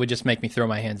character that would just make me throw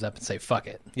my hands up and say, fuck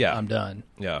it, I'm done.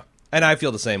 Yeah, and I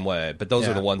feel the same way, but those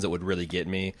are the ones that would really get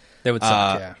me. They would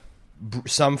suck, yeah.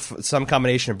 Some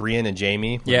combination of Brienne and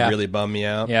Jaime would really bum me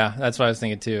out. Yeah, that's what I was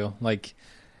thinking too. Like,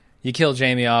 you kill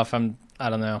Jaime off, I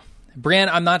don't know. Brienne,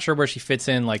 I'm not sure where she fits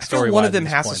in, like, story-wise. One of them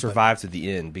has to survive to the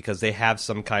end because they have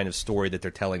some kind of story that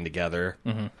they're telling together.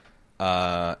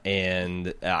 Mm-hmm.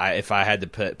 And if I had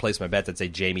to place my bet, I'd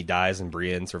say Jaime dies and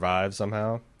Brienne survives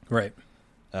somehow. Right.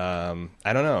 I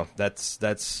don't know.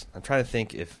 That's. I'm trying to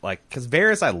think if, like, because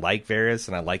Varys, I like Varys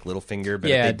and I like Littlefinger, but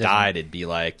if they died, it'd be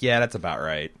like, yeah, that's about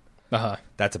right.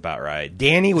 That's about right.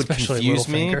 Dany would confuse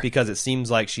me because it seems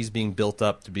like she's being built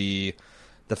up to be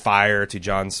the fire to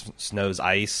Jon Snow's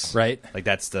ice. Right. Like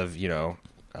that's the,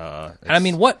 and I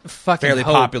mean, what fucking fairly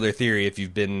popular theory if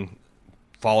you've been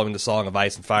following the Song of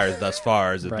Ice and Fire thus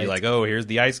far is it'd be like, oh, here's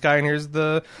the ice guy and here's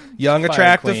the young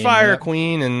attractive fire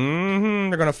queen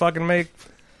and they're going to fucking make...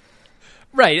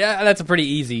 Right. That's a pretty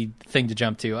easy thing to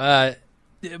jump to.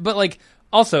 But like,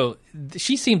 also,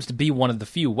 she seems to be one of the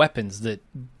few weapons that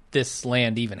this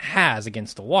land even has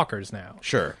against the walkers now.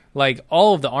 Sure. Like,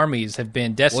 all of the armies have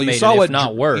been decimated, if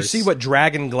not worse. You see what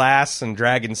dragon glass and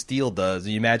dragon steel does.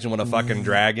 You imagine what a fucking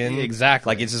dragon... Exactly.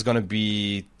 Like, it's just going to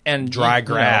be dry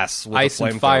grass with ice a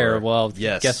and fire. Thrower. Well,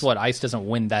 guess what? Ice doesn't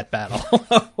win that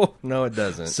battle. No, it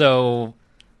doesn't. So,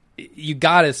 you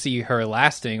gotta see her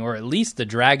lasting, or at least the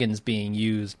dragons being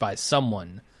used by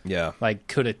someone. Yeah. Like,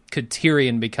 could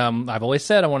Tyrion become... I've always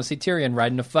said I want to see Tyrion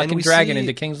riding a fucking dragon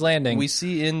into King's Landing. We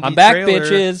see in the I'm back, trailer,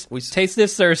 bitches. Taste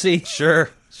this, Cersei.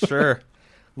 Sure.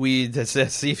 We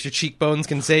see if your cheekbones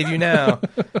can save you now.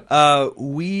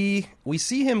 We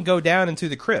see him go down into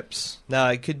the crypts. Now,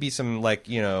 it could be some, like,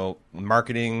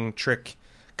 marketing trick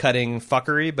cutting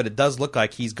fuckery, but it does look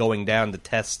like he's going down to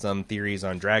test some theories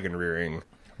on dragon rearing.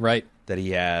 Right. That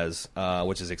he has,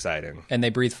 which is exciting. And they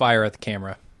breathe fire at the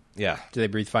camera. Yeah. Do they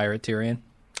breathe fire at Tyrion?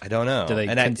 I don't know. Do they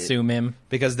consume him?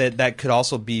 Because that could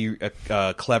also be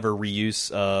a clever reuse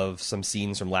of some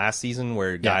scenes from last season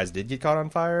where guys did get caught on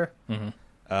fire.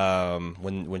 Mm-hmm.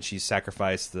 When she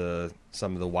sacrificed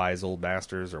some of the wise old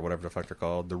masters or whatever the fuck they're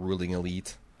called, the ruling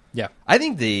elite. Yeah. I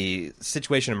think the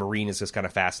situation in Meereen is just kind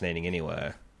of fascinating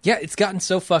anyway. Yeah, it's gotten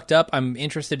so fucked up. I'm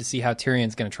interested to see how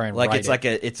Tyrion's going to try and write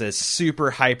it. It's a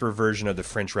super hyper version of the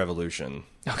French Revolution.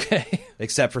 Okay.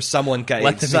 Except for someone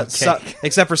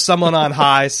except for someone on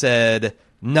high said,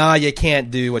 "Nah, you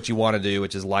can't do what you want to do,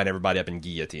 which is line everybody up and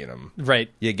guillotine them." Right.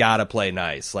 You got to play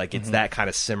nice. Like it's that kind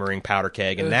of simmering powder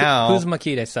keg. And now who's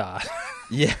Marquis de Sade?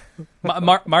 Yeah.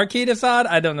 Marquis de Sade?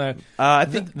 I don't know. I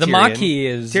think the Marquis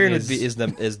is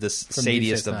the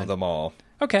sadiest of them all.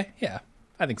 Okay, yeah.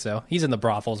 I think so. He's in the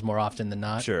brothels more often than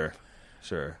not. Sure.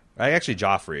 Actually,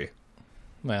 Joffrey.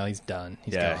 Well, he's done.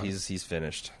 He's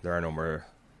finished. There are no more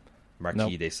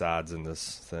Marquis de Sades in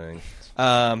this thing.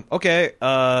 Okay.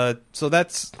 So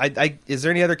that's. Is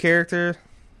there any other character?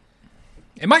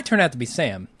 It might turn out to be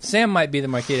Sam. Sam might be the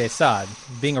Marquis de Sade,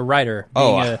 being a writer,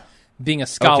 being a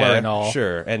scholar and all.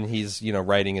 Sure, and he's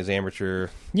writing his amateur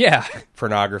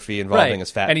pornography involving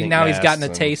his fat. And he's gotten a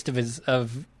taste of his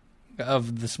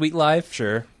of the sweet life.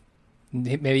 Sure.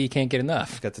 Maybe he can't get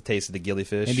enough. Got the taste of the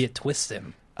gillyfish. Maybe it twists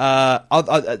him.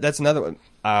 That's another one.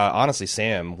 Honestly,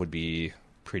 Sam would be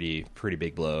pretty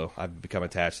big blow. I've become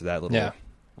attached to that little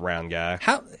round guy.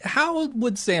 How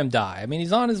would Sam die? I mean,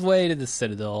 he's on his way to the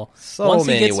Citadel. So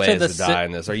many ways to die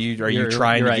in this. Are you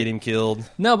trying to get him killed?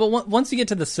 No, but once you get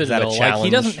to the Citadel, like, he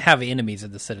doesn't have enemies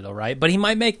at the Citadel, right? But he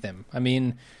might make them. I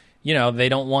mean, you know, they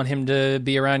don't want him to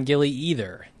be around Gilly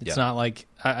either. It's not like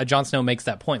Jon Snow makes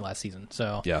that point last season.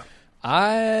 So yeah,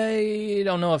 I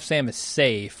don't know if Sam is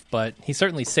safe, but he's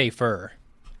certainly safer.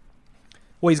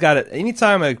 Well, he's got it.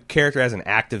 Anytime a character has an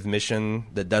active mission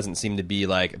that doesn't seem to be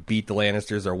like beat the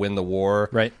Lannisters or win the war,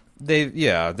 right?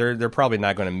 They're probably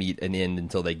not going to meet an end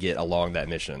until they get along that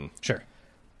mission. Sure.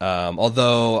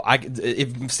 Although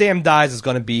if Sam dies, it's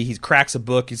going to be he cracks a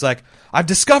book. He's like, "I've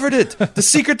discovered it, the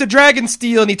secret to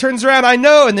Dragonsteel," and he turns around, "I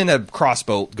know," and then a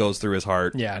crossbow goes through his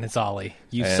heart. Yeah, and it's Ollie.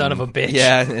 You son of a bitch.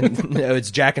 Yeah, and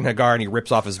it's Jack and Hagar, and he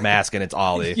rips off his mask, and it's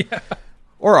Ollie. Yeah.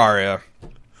 Or Arya.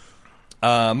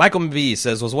 Michael McVie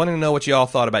says, was wanting to know what you all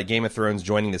thought about Game of Thrones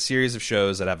joining the series of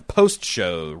shows that have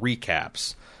post-show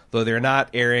recaps, though they're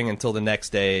not airing until the next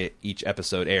day each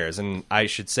episode airs. And I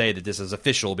should say that this is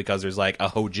official because there's like a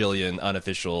hojillion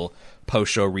unofficial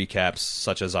post-show recaps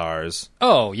such as ours.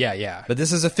 Oh, yeah. But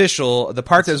this is official. The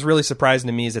part that was really surprising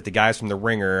to me is that the guys from The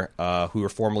Ringer, who are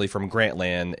formerly from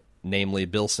Grantland, namely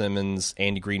Bill Simmons,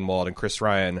 Andy Greenwald, and Chris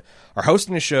Ryan, are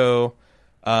hosting a show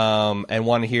and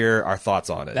want to hear our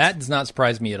thoughts on it. That does not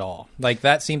surprise me at all. Like,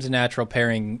 that seems a natural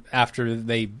pairing after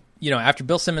after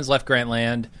Bill Simmons left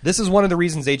Grantland. This is one of the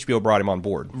reasons HBO brought him on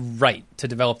board. Right, to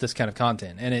develop this kind of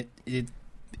content. And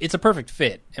it's a perfect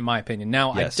fit, in my opinion.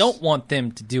 Now, yes. I don't want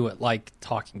them to do it like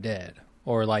Talking Dead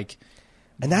or like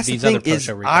and that's these the thing other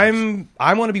post-show is,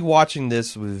 I want to be watching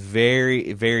this with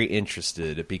very, very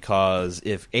interested, because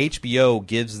if HBO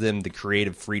gives them the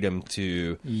creative freedom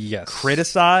to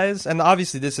criticize, and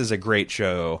obviously this is a great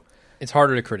show, it's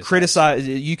harder to criticize.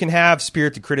 You can have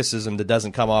spirited criticism that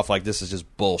doesn't come off like this is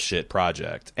just bullshit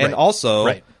project. And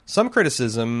also, some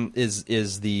criticism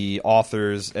is the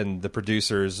authors and the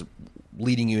producers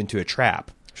leading you into a trap.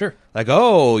 Sure. Like,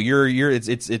 oh,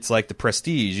 it's like The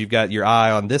Prestige. You've got your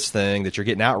eye on this thing that you're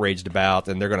getting outraged about,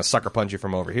 and they're going to sucker punch you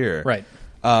from over here. Right.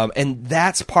 And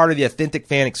that's part of the authentic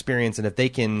fan experience. And if they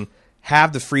can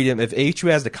have the freedom, if HBO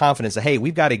has the confidence that, hey,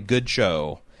 we've got a good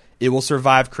show, it will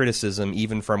survive criticism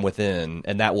even from within,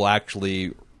 and that will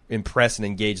actually impress and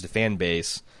engage the fan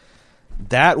base.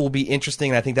 That will be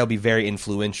interesting, and I think that will be very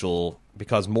influential,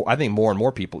 because I think more and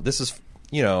more people, this is,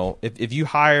 if you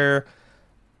hire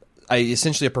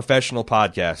essentially a professional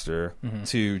podcaster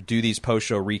to do these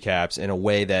post-show recaps in a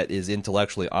way that is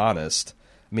intellectually honest,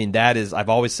 I mean, I've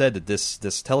always said that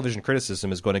this television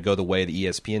criticism is going to go the way the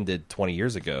ESPN did 20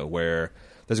 years ago, where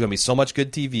there's going to be so much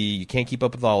good TV, you can't keep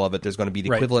up with all of it. There's going to be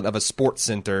the equivalent of a sports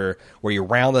center where you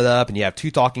round it up and you have two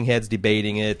talking heads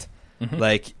debating it.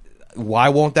 Like, why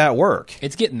won't that work?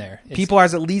 It's getting there. People are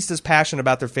at least as passionate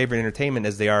about their favorite entertainment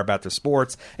as they are about their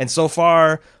sports. And so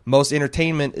far, most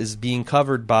entertainment is being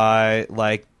covered by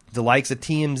like the likes of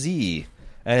TMZ.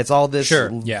 And it's all this...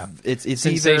 Sure, yeah. It's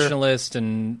sensationalist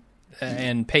and bought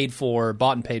and paid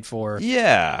for.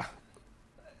 Yeah.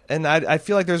 And I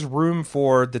feel like there's room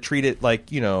to treat it like,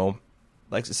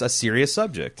 like a serious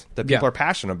subject that people are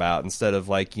passionate about, instead of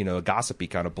like, a gossipy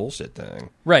kind of bullshit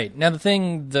thing. Right. Now, the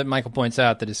thing that Michael points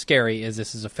out that is scary is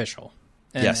this is official.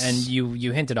 And, yes. And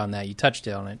you hinted on that. You touched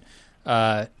on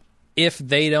it. If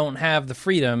they don't have the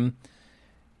freedom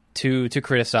to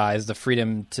criticize, the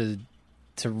freedom to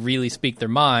really speak their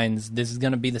minds, this is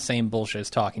going to be the same bullshit as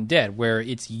Talking Dead, where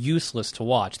it's useless to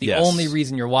watch. The only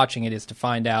reason you're watching it is to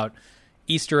find out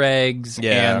Easter eggs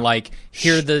and like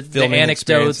hear the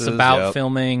anecdotes about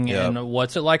filming and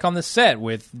what's it like on the set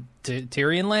with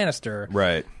Tyrion Lannister.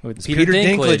 Right. With Peter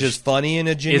Dinklage is funny and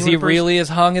a genuine Is he really as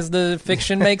hung as the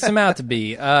fiction makes him out to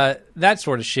be? That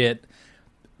sort of shit,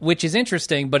 which is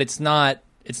interesting, but it's not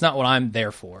what I'm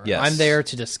there for. Yes. I'm there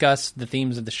to discuss the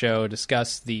themes of the show,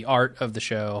 discuss the art of the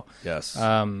show. Yes.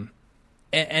 And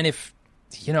if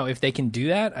they can do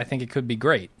that, I think it could be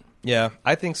great. Yeah,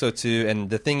 I think so too.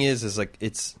 And the thing is like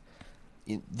it's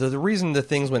the reason the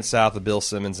things went south with Bill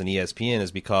Simmons and ESPN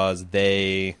is because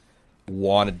they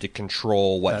wanted to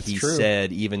control what he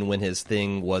said, even when his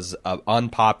thing was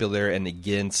unpopular and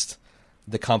against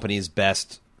the company's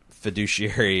best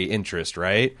fiduciary interest,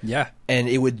 right? Yeah. And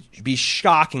it would be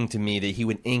shocking to me that he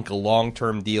would ink a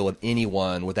long-term deal with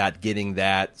anyone without getting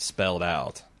that spelled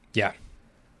out. Yeah.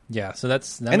 Yeah, so that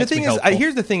and the thing is,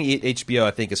 here's the thing: HBO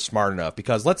I think is smart enough,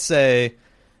 because let's say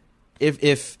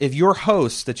if your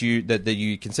hosts that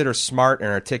you consider smart and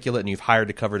articulate and you've hired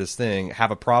to cover this thing have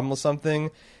a problem with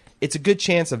something, it's a good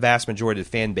chance a vast majority of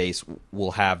the fan base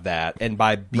will have that. And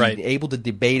by being able to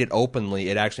debate it openly,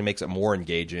 it actually makes it more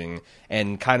engaging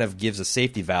and kind of gives a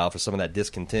safety valve for some of that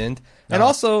discontent. And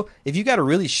also, if you got a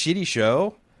really shitty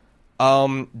show,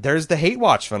 there's the hate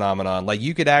watch phenomenon. Like,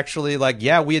 you could actually, like,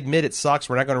 yeah, we admit it sucks.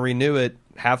 We're not going to renew it.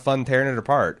 Have fun tearing it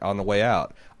apart on the way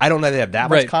out. I don't know if they have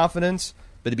that much confidence,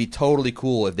 but it'd be totally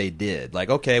cool if they did. Like,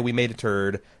 okay, we made a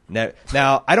turd.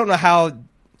 Now, I don't know how...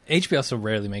 HBO so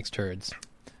rarely makes turds.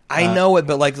 I know it,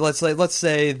 but like let's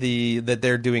say that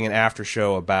they're doing an after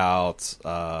show about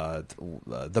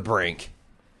The Brink.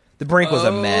 The Brink was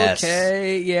a mess.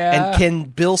 Okay, yeah. And can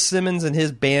Bill Simmons and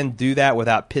his band do that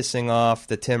without pissing off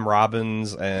the Tim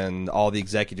Robbins and all the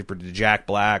executive producers, Jack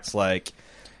Blacks? Like,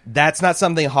 that's not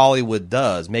something Hollywood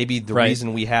does. Maybe the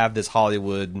reason we have this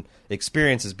Hollywood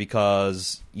experience is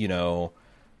because, you know,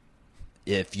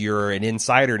 if you're an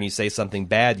insider and you say something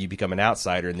bad, you become an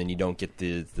outsider, and then you don't get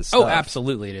the stuff. Oh,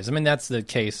 absolutely it is. I mean, that's the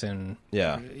case in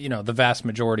you know, the vast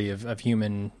majority of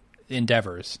human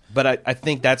endeavors. But I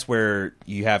think that's where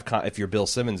you have, if you're Bill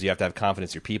Simmons, you have to have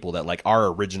confidence in your people that, like, our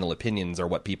original opinions are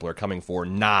what people are coming for,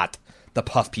 not the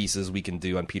puff pieces we can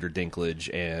do on Peter Dinklage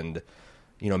and,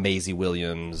 you know, Maisie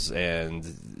Williams and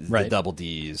the Double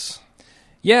Ds.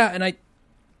 Yeah, and I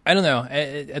don't know.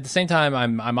 At the same time,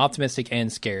 I'm optimistic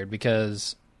and scared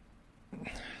because,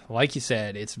 like you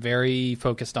said, it's very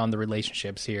focused on the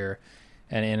relationships here,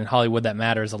 and in Hollywood that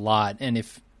matters a lot. And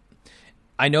if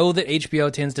I know that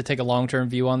HBO tends to take a long-term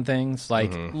view on things,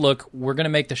 like, look, we're going to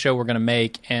make the show we're going to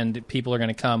make, and people are going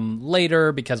to come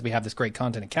later because we have this great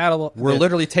content and catalog. We're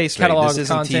literally taste rating. This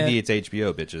isn't TV; it's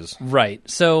HBO, bitches. Right.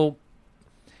 So,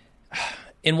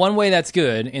 in one way, that's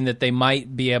good in that they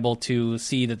might be able to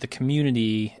see that the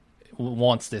community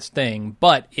wants this thing,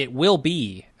 but it will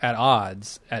be at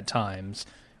odds at times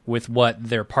with what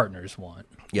their partners want,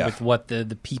 with what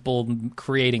the people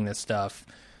creating this stuff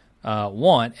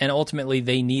want, and ultimately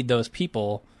they need those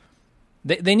people.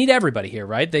 They need everybody here,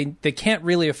 right? They can't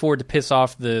really afford to piss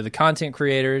off the content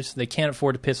creators. They can't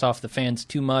afford to piss off the fans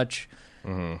too much.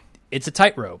 It's a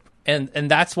tightrope. And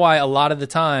that's why a lot of the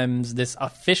times this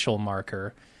official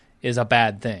marker is a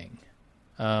bad thing.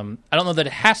 I don't know that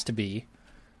it has to be.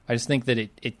 I just think that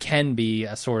it can be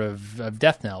a sort of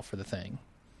death knell for the thing.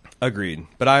 Agreed.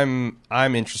 But I'm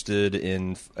interested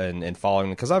in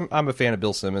following, because I'm a fan of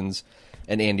Bill Simmons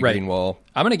and Andy Greenwald.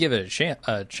 I'm going to give it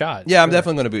a shot. Yeah, I'm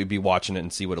definitely going to be watching it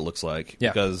and see what it looks like. Yeah.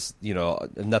 Because, you know,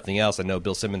 if nothing else, I know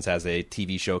Bill Simmons has a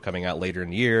TV show coming out later in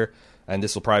the year, and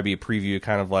this will probably be a preview,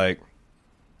 kind of like,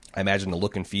 I imagine, the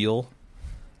look and feel.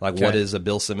 Like, what is a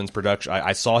Bill Simmons production?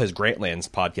 I saw his Grantlands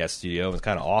podcast studio. It was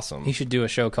kind of awesome. He should do a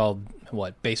show called,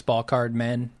 Baseball Card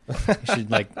Men? He should,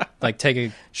 like take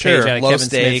a page out of low Kevin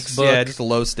stakes, Smith's book. Yeah, just a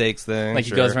low-stakes thing. Like,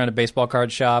 he goes around to baseball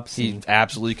card shops. He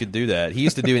absolutely could do that. He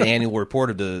used to do an annual report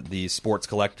of the Sports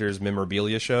Collectors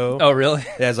Memorabilia Show. Oh, really?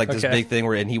 It has, like, this big thing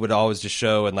where, and he would always just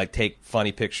show and, like, take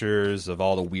funny pictures of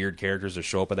all the weird characters that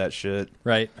show up at that shit.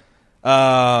 Right.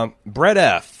 Brett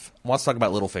F. wants to talk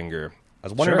about Littlefinger. I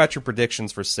was wondering about your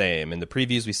predictions for Sam. In the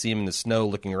previews, we see him in the snow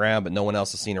looking around, but no one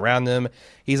else is seen around him.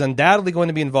 He's undoubtedly going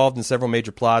to be involved in several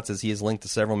major plots, as he is linked to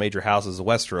several major houses of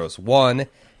Westeros. 1,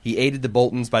 he aided the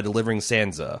Boltons by delivering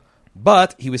Sansa.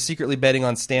 But he was secretly betting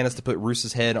on Stannis to put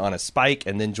Roos's head on a spike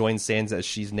and then join Sansa as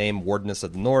she's named Wardeness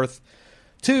of the North.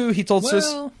 2, he told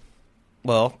Cersei...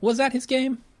 Well... Was that his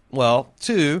game? Well,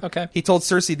 2, he told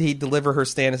Cersei that he'd deliver her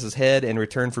Stannis' head in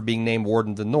return for being named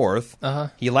Warden of the North.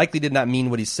 He likely did not mean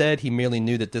what he said. He merely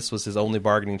knew that this was his only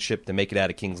bargaining chip to make it out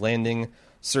of King's Landing.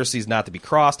 Cersei's not to be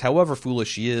crossed, however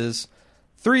foolish she is.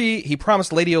 3, he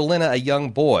promised Lady Olenna a young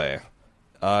boy.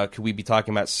 Could we be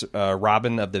talking about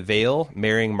Robin of the Vale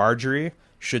marrying Marjorie?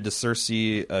 Should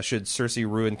Cersei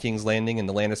ruin King's Landing and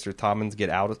the Lannister Tommen's get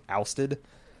ousted?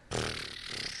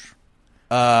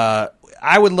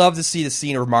 I would love to see the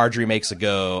scene where Marjorie makes a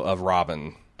go of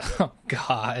Robin. Oh,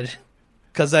 God.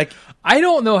 Because, like... I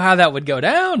don't know how that would go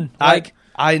down. Like,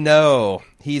 I know.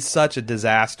 He's such a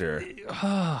disaster.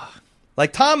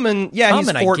 Like, Tommen,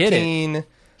 he's 14.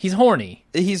 He's horny.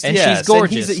 And she's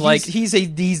gorgeous. And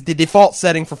he's the default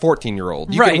setting for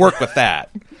 14-year-old. You can work with that.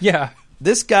 Yeah.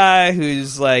 This guy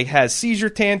who's, like, has seizure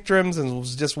tantrums and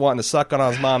was just wanting to suck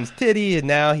on his mom's titty, and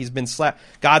now he's been slapped.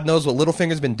 God knows what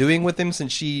Littlefinger's been doing with him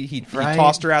since he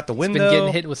tossed her out the window. He's been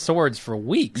getting hit with swords for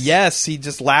weeks. Yes,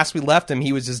 last we left him,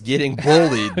 he was just getting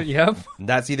bullied. Yep.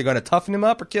 That's either going to toughen him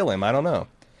up or kill him. I don't know.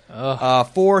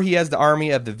 4, he has the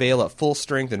army of the Vale at full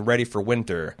strength and ready for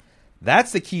winter.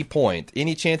 That's the key point.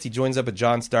 Any chance he joins up with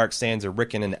Jon Stark, Sansa,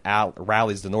 Rickon, and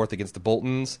rallies the North against the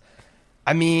Boltons?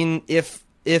 I mean, if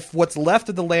what's left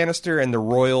of the Lannister and the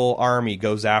royal army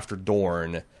goes after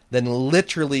Dorne, then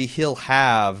literally he'll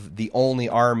have the only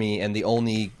army and the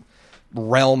only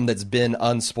realm that's been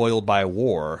unspoiled by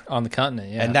war on the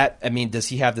continent. Yeah, and that, I mean, does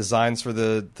he have designs for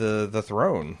the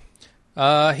throne?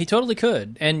 He totally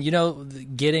could, and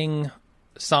getting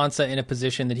Sansa in a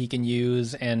position that he can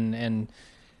use and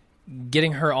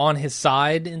getting her on his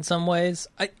side in some ways.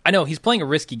 I know he's playing a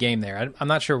risky game there. I'm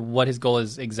not sure what his goal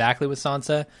is exactly with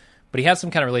Sansa, but he has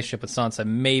some kind of relationship with Sansa.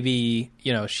 Maybe,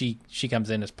 she comes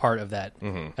in as part of that,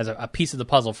 as a piece of the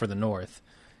puzzle for the North.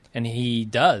 And he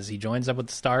does. He joins up with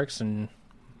the Starks and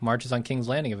marches on King's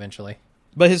Landing eventually.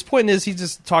 But his point is, he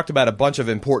just talked about a bunch of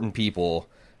important people.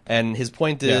 And his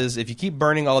point is, if you keep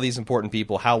burning all these important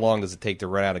people, how long does it take to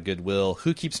run out of goodwill?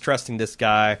 Who keeps trusting this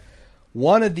guy?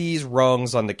 One of these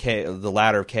rungs on the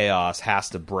ladder of chaos has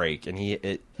to break, and he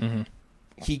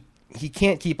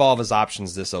can't keep all of his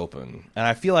options this open. And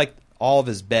I feel like all of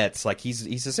his bets, like he's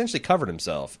essentially covered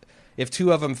himself. If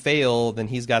two of them fail, then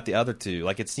he's got the other two.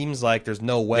 Like, it seems like there's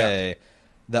no way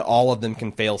that all of them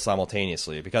can fail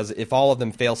simultaneously, because if all of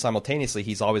them fail simultaneously,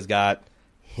 he's always got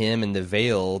him and the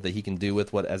Vale that he can do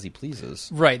with what as he pleases.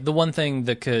 Right. The one thing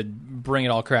that could bring it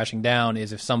all crashing down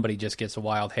is if somebody just gets a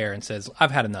wild hair and says,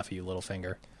 "I've had enough of you,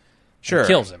 Littlefinger." Sure. And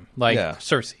kills him, like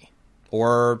Cersei.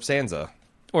 Or Sansa.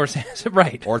 Or Sansa,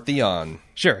 right. Or Theon.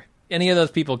 Sure. Any of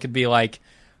those people could be like,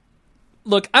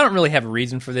 "Look, I don't really have a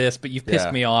reason for this, but you've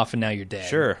pissed me off and now you're dead."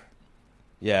 Sure.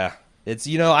 Yeah. It's,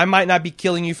 I might not be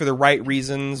killing you for the right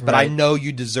reasons, but I know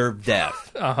you deserve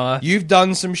death. You've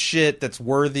done some shit that's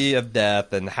worthy of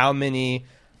death, and how many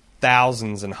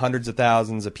thousands and hundreds of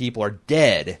thousands of people are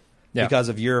dead because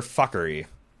of your fuckery.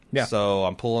 Yeah. So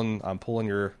I'm pulling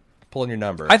your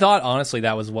number. I thought, honestly,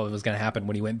 that was what was going to happen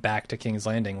when he went back to King's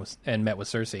Landing and met with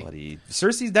Cersei.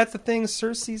 Cersei, that's the thing.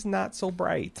 Cersei's not so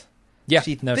bright. Yeah,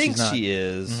 she thinks she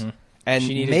is. Mm-hmm. And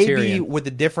maybe with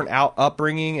a different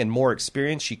upbringing and more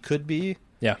experience, she could be.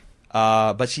 Yeah.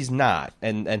 But she's not.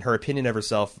 And her opinion of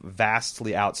herself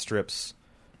vastly outstrips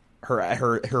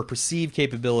her perceived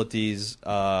capabilities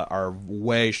are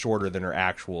way shorter than her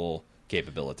actual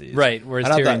capabilities. Right, whereas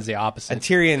Tyrion's the opposite. And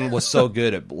Tyrion was so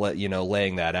good at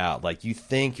laying that out. Like, you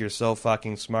think you're so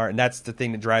fucking smart, and that's the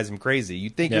thing that drives him crazy. You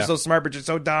think you're so smart, but you're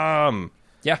so dumb.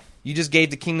 Yeah. You just gave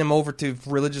the kingdom over to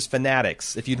religious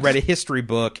fanatics. If you'd read a history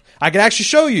book, I could actually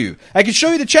show you. I could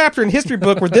show you the chapter in history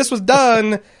book where this was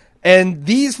done, and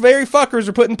these very fuckers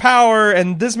are put in power,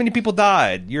 and this many people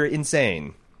died. You're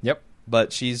insane. Yep.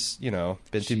 But she's,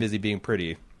 been too busy being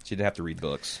pretty. She didn't have to read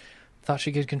books. Thought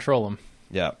she could control them.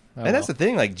 Yeah. And that's the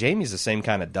thing. Like, Jaime's the same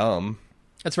kind of dumb.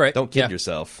 That's right. Don't kid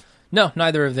yourself. No,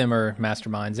 neither of them are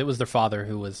masterminds. It was their father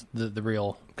who was the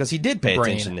real because he did pay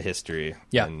brain. attention to history.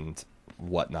 Yeah. And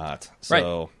whatnot.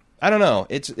 So I don't know.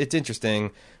 It's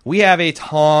interesting. We have a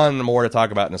ton more to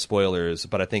talk about in the spoilers,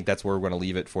 but I think that's where we're going to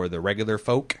leave it for the regular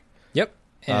folk. Yep.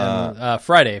 And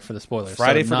Friday for the spoilers.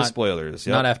 Friday for the spoilers.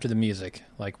 Yep. Not after the music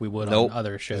like we would on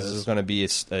other shows. This is going to be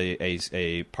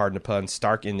a pardon the pun,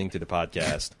 stark ending to the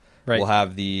podcast. Right. We'll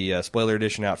have the spoiler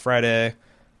edition out Friday.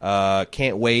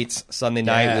 Can't wait. Sunday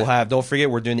night we'll have. Don't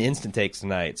forget, we're doing the instant takes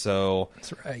tonight. So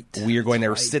that's right. We are going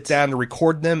to sit down to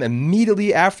record them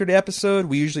immediately after the episode.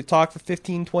 We usually talk for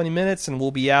 15, 20 minutes, and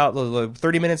we'll be out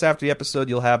 30 minutes after the episode.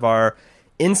 You'll have our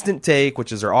instant take,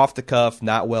 which is our off the cuff,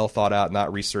 not well thought out,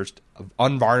 not researched,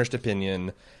 unvarnished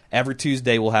opinion. Every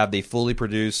Tuesday we'll have the fully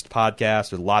produced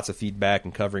podcast with lots of feedback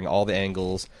and covering all the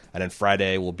angles, and then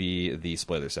Friday will be the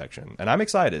spoiler section. And I'm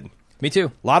excited. Me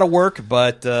too. A lot of work,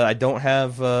 but I don't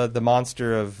have the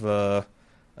monster of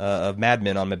Mad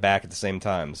Men on my back at the same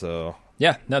time. So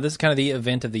yeah, no, this is kind of the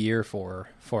event of the year for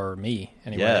me.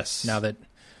 Anyway, yes. Now that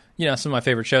some of my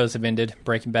favorite shows have ended,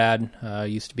 Breaking Bad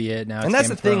used to be it. Now, and that's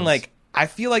the thing. Like, I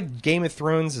feel like Game of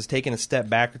Thrones has taken a step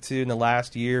back or two in the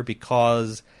last year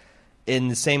because, in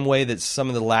the same way that some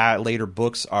of the later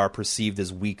books are perceived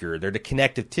as weaker, they're the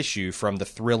connective tissue from the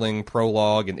thrilling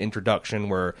prologue and introduction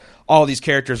where all these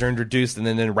characters are introduced and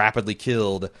then rapidly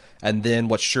killed, and then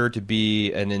what's sure to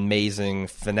be an amazing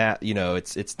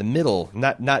it's the middle.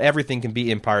 Not everything can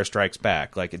be Empire Strikes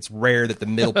Back. Like, it's rare that the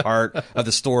middle part of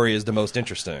the story is the most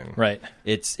interesting. Right.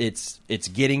 It's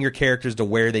getting your characters to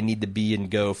where they need to be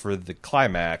and go for the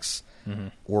climax. Mm-hmm.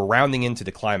 We're rounding into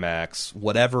the climax.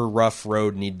 Whatever rough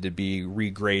road needed to be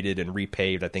regraded and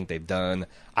repaved, I think they've done.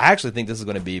 I actually think this is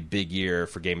going to be a big year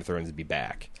for Game of Thrones to be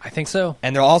back. I think so.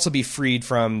 And they'll also be freed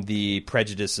from the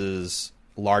prejudices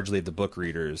largely of the book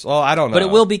readers. Well, I don't know. But it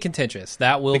will be contentious.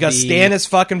 Because Stannis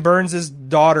fucking burns his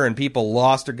daughter and people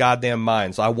lost their goddamn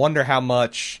minds. So I wonder how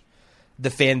much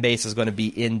the fan base is going to be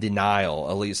in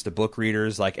denial, at least the book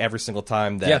readers. Like, every single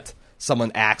time that...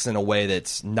 someone acts in a way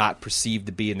that's not perceived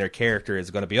to be in their character is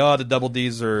going to be, the double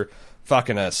D's are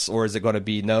fucking us, or is it going to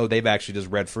be no, they've actually just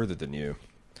read further than you?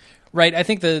 Right. I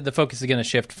think the focus is going to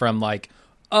shift from like,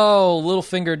 oh,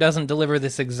 Littlefinger doesn't deliver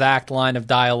this exact line of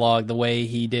dialogue the way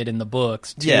he did in the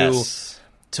books,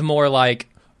 to more like,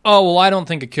 oh, well, I don't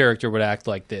think a character would act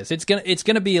like this. It's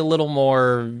gonna be a little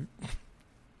more.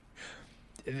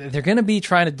 They're gonna be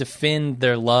trying to defend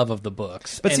their love of the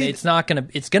books, but it's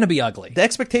gonna be ugly. The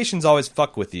expectations always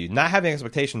fuck with you. Not having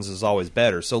expectations is always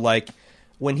better. So like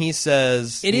when he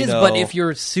says but if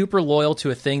you're super loyal to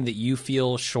a thing that you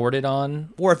feel shorted on,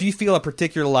 or if you feel a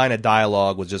particular line of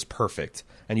dialogue was just perfect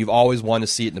and you've always wanted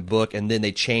to see it in the book, and then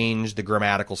they change the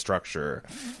grammatical structure.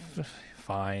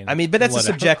 Fine. I mean, but that's a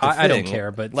subjective thing. I don't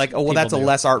care, but like, oh, well, that's a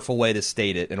less artful way to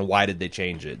state it, and why did they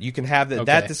change it? You can have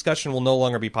that discussion will no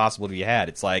longer be possible to be had.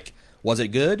 It's like, was it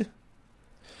good?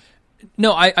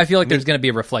 No, I feel like there's going to be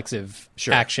a reflexive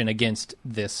action against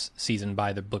this season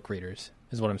by the book readers,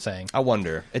 is what I'm saying. I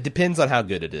wonder. It depends on how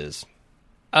good it is.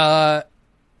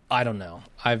 I don't know.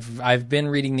 I've been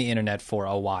reading the internet for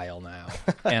a while now,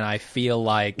 and I feel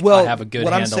like I have a good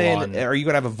handle I'm saying, on. Are you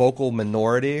going to have a vocal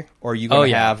minority, or are you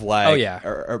going to have like?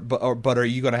 But are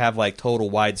you going to have like total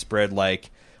widespread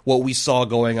like what we saw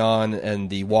going on in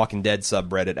the Walking Dead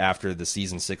subreddit after the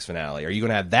season 6 finale? Are you going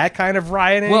to have that kind of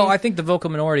rioting? Well, I think the vocal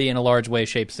minority in a large way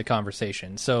shapes the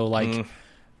conversation. So like.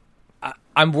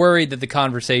 I'm worried that the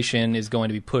conversation is going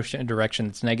to be pushed in a direction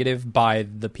that's negative by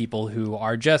the people who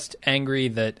are just angry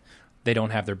that they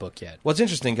don't have their book yet. Well, it's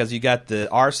interesting because you got the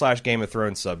r/Game of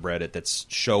Thrones subreddit that's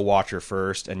show watcher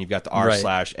first, and you've got the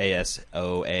r/ASOAAF,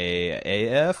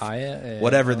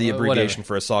 whatever the abbreviation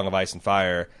for A Song of Ice and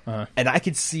Fire. And I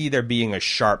could see there being a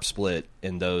sharp split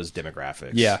in those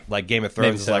demographics. Yeah. Like Game of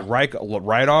Thrones is like, right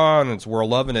on, we're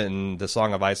loving it, and The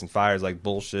Song of Ice and Fire is like,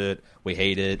 bullshit, we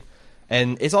hate it.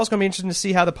 And it's also going to be interesting to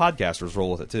see how the podcasters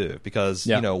roll with it too, because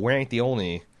we ain't the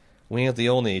only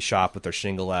shop with their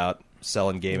shingle out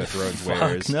selling Game of Thrones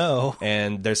wares. No,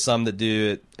 and there's some that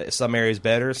do it some areas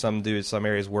better, some do it some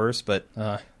areas worse, but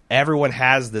everyone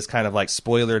has this kind of like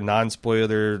spoiler,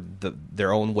 non-spoiler,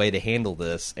 their own way to handle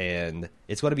this, and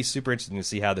it's going to be super interesting to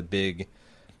see how the big,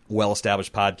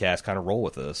 well-established podcasts kind of roll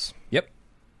with this. Yep,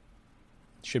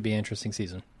 should be an interesting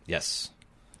season. Yes.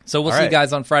 So we'll see you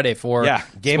guys on Friday for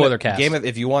Spoiler Cast.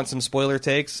 If you want some spoiler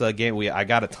takes, I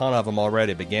got a ton of them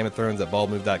already, but Game of Thrones at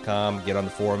baldmove.com. Get on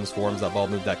the forums,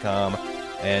 forums.baldmove.com,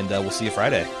 and we'll see you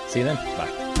Friday. See you then.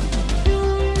 Bye.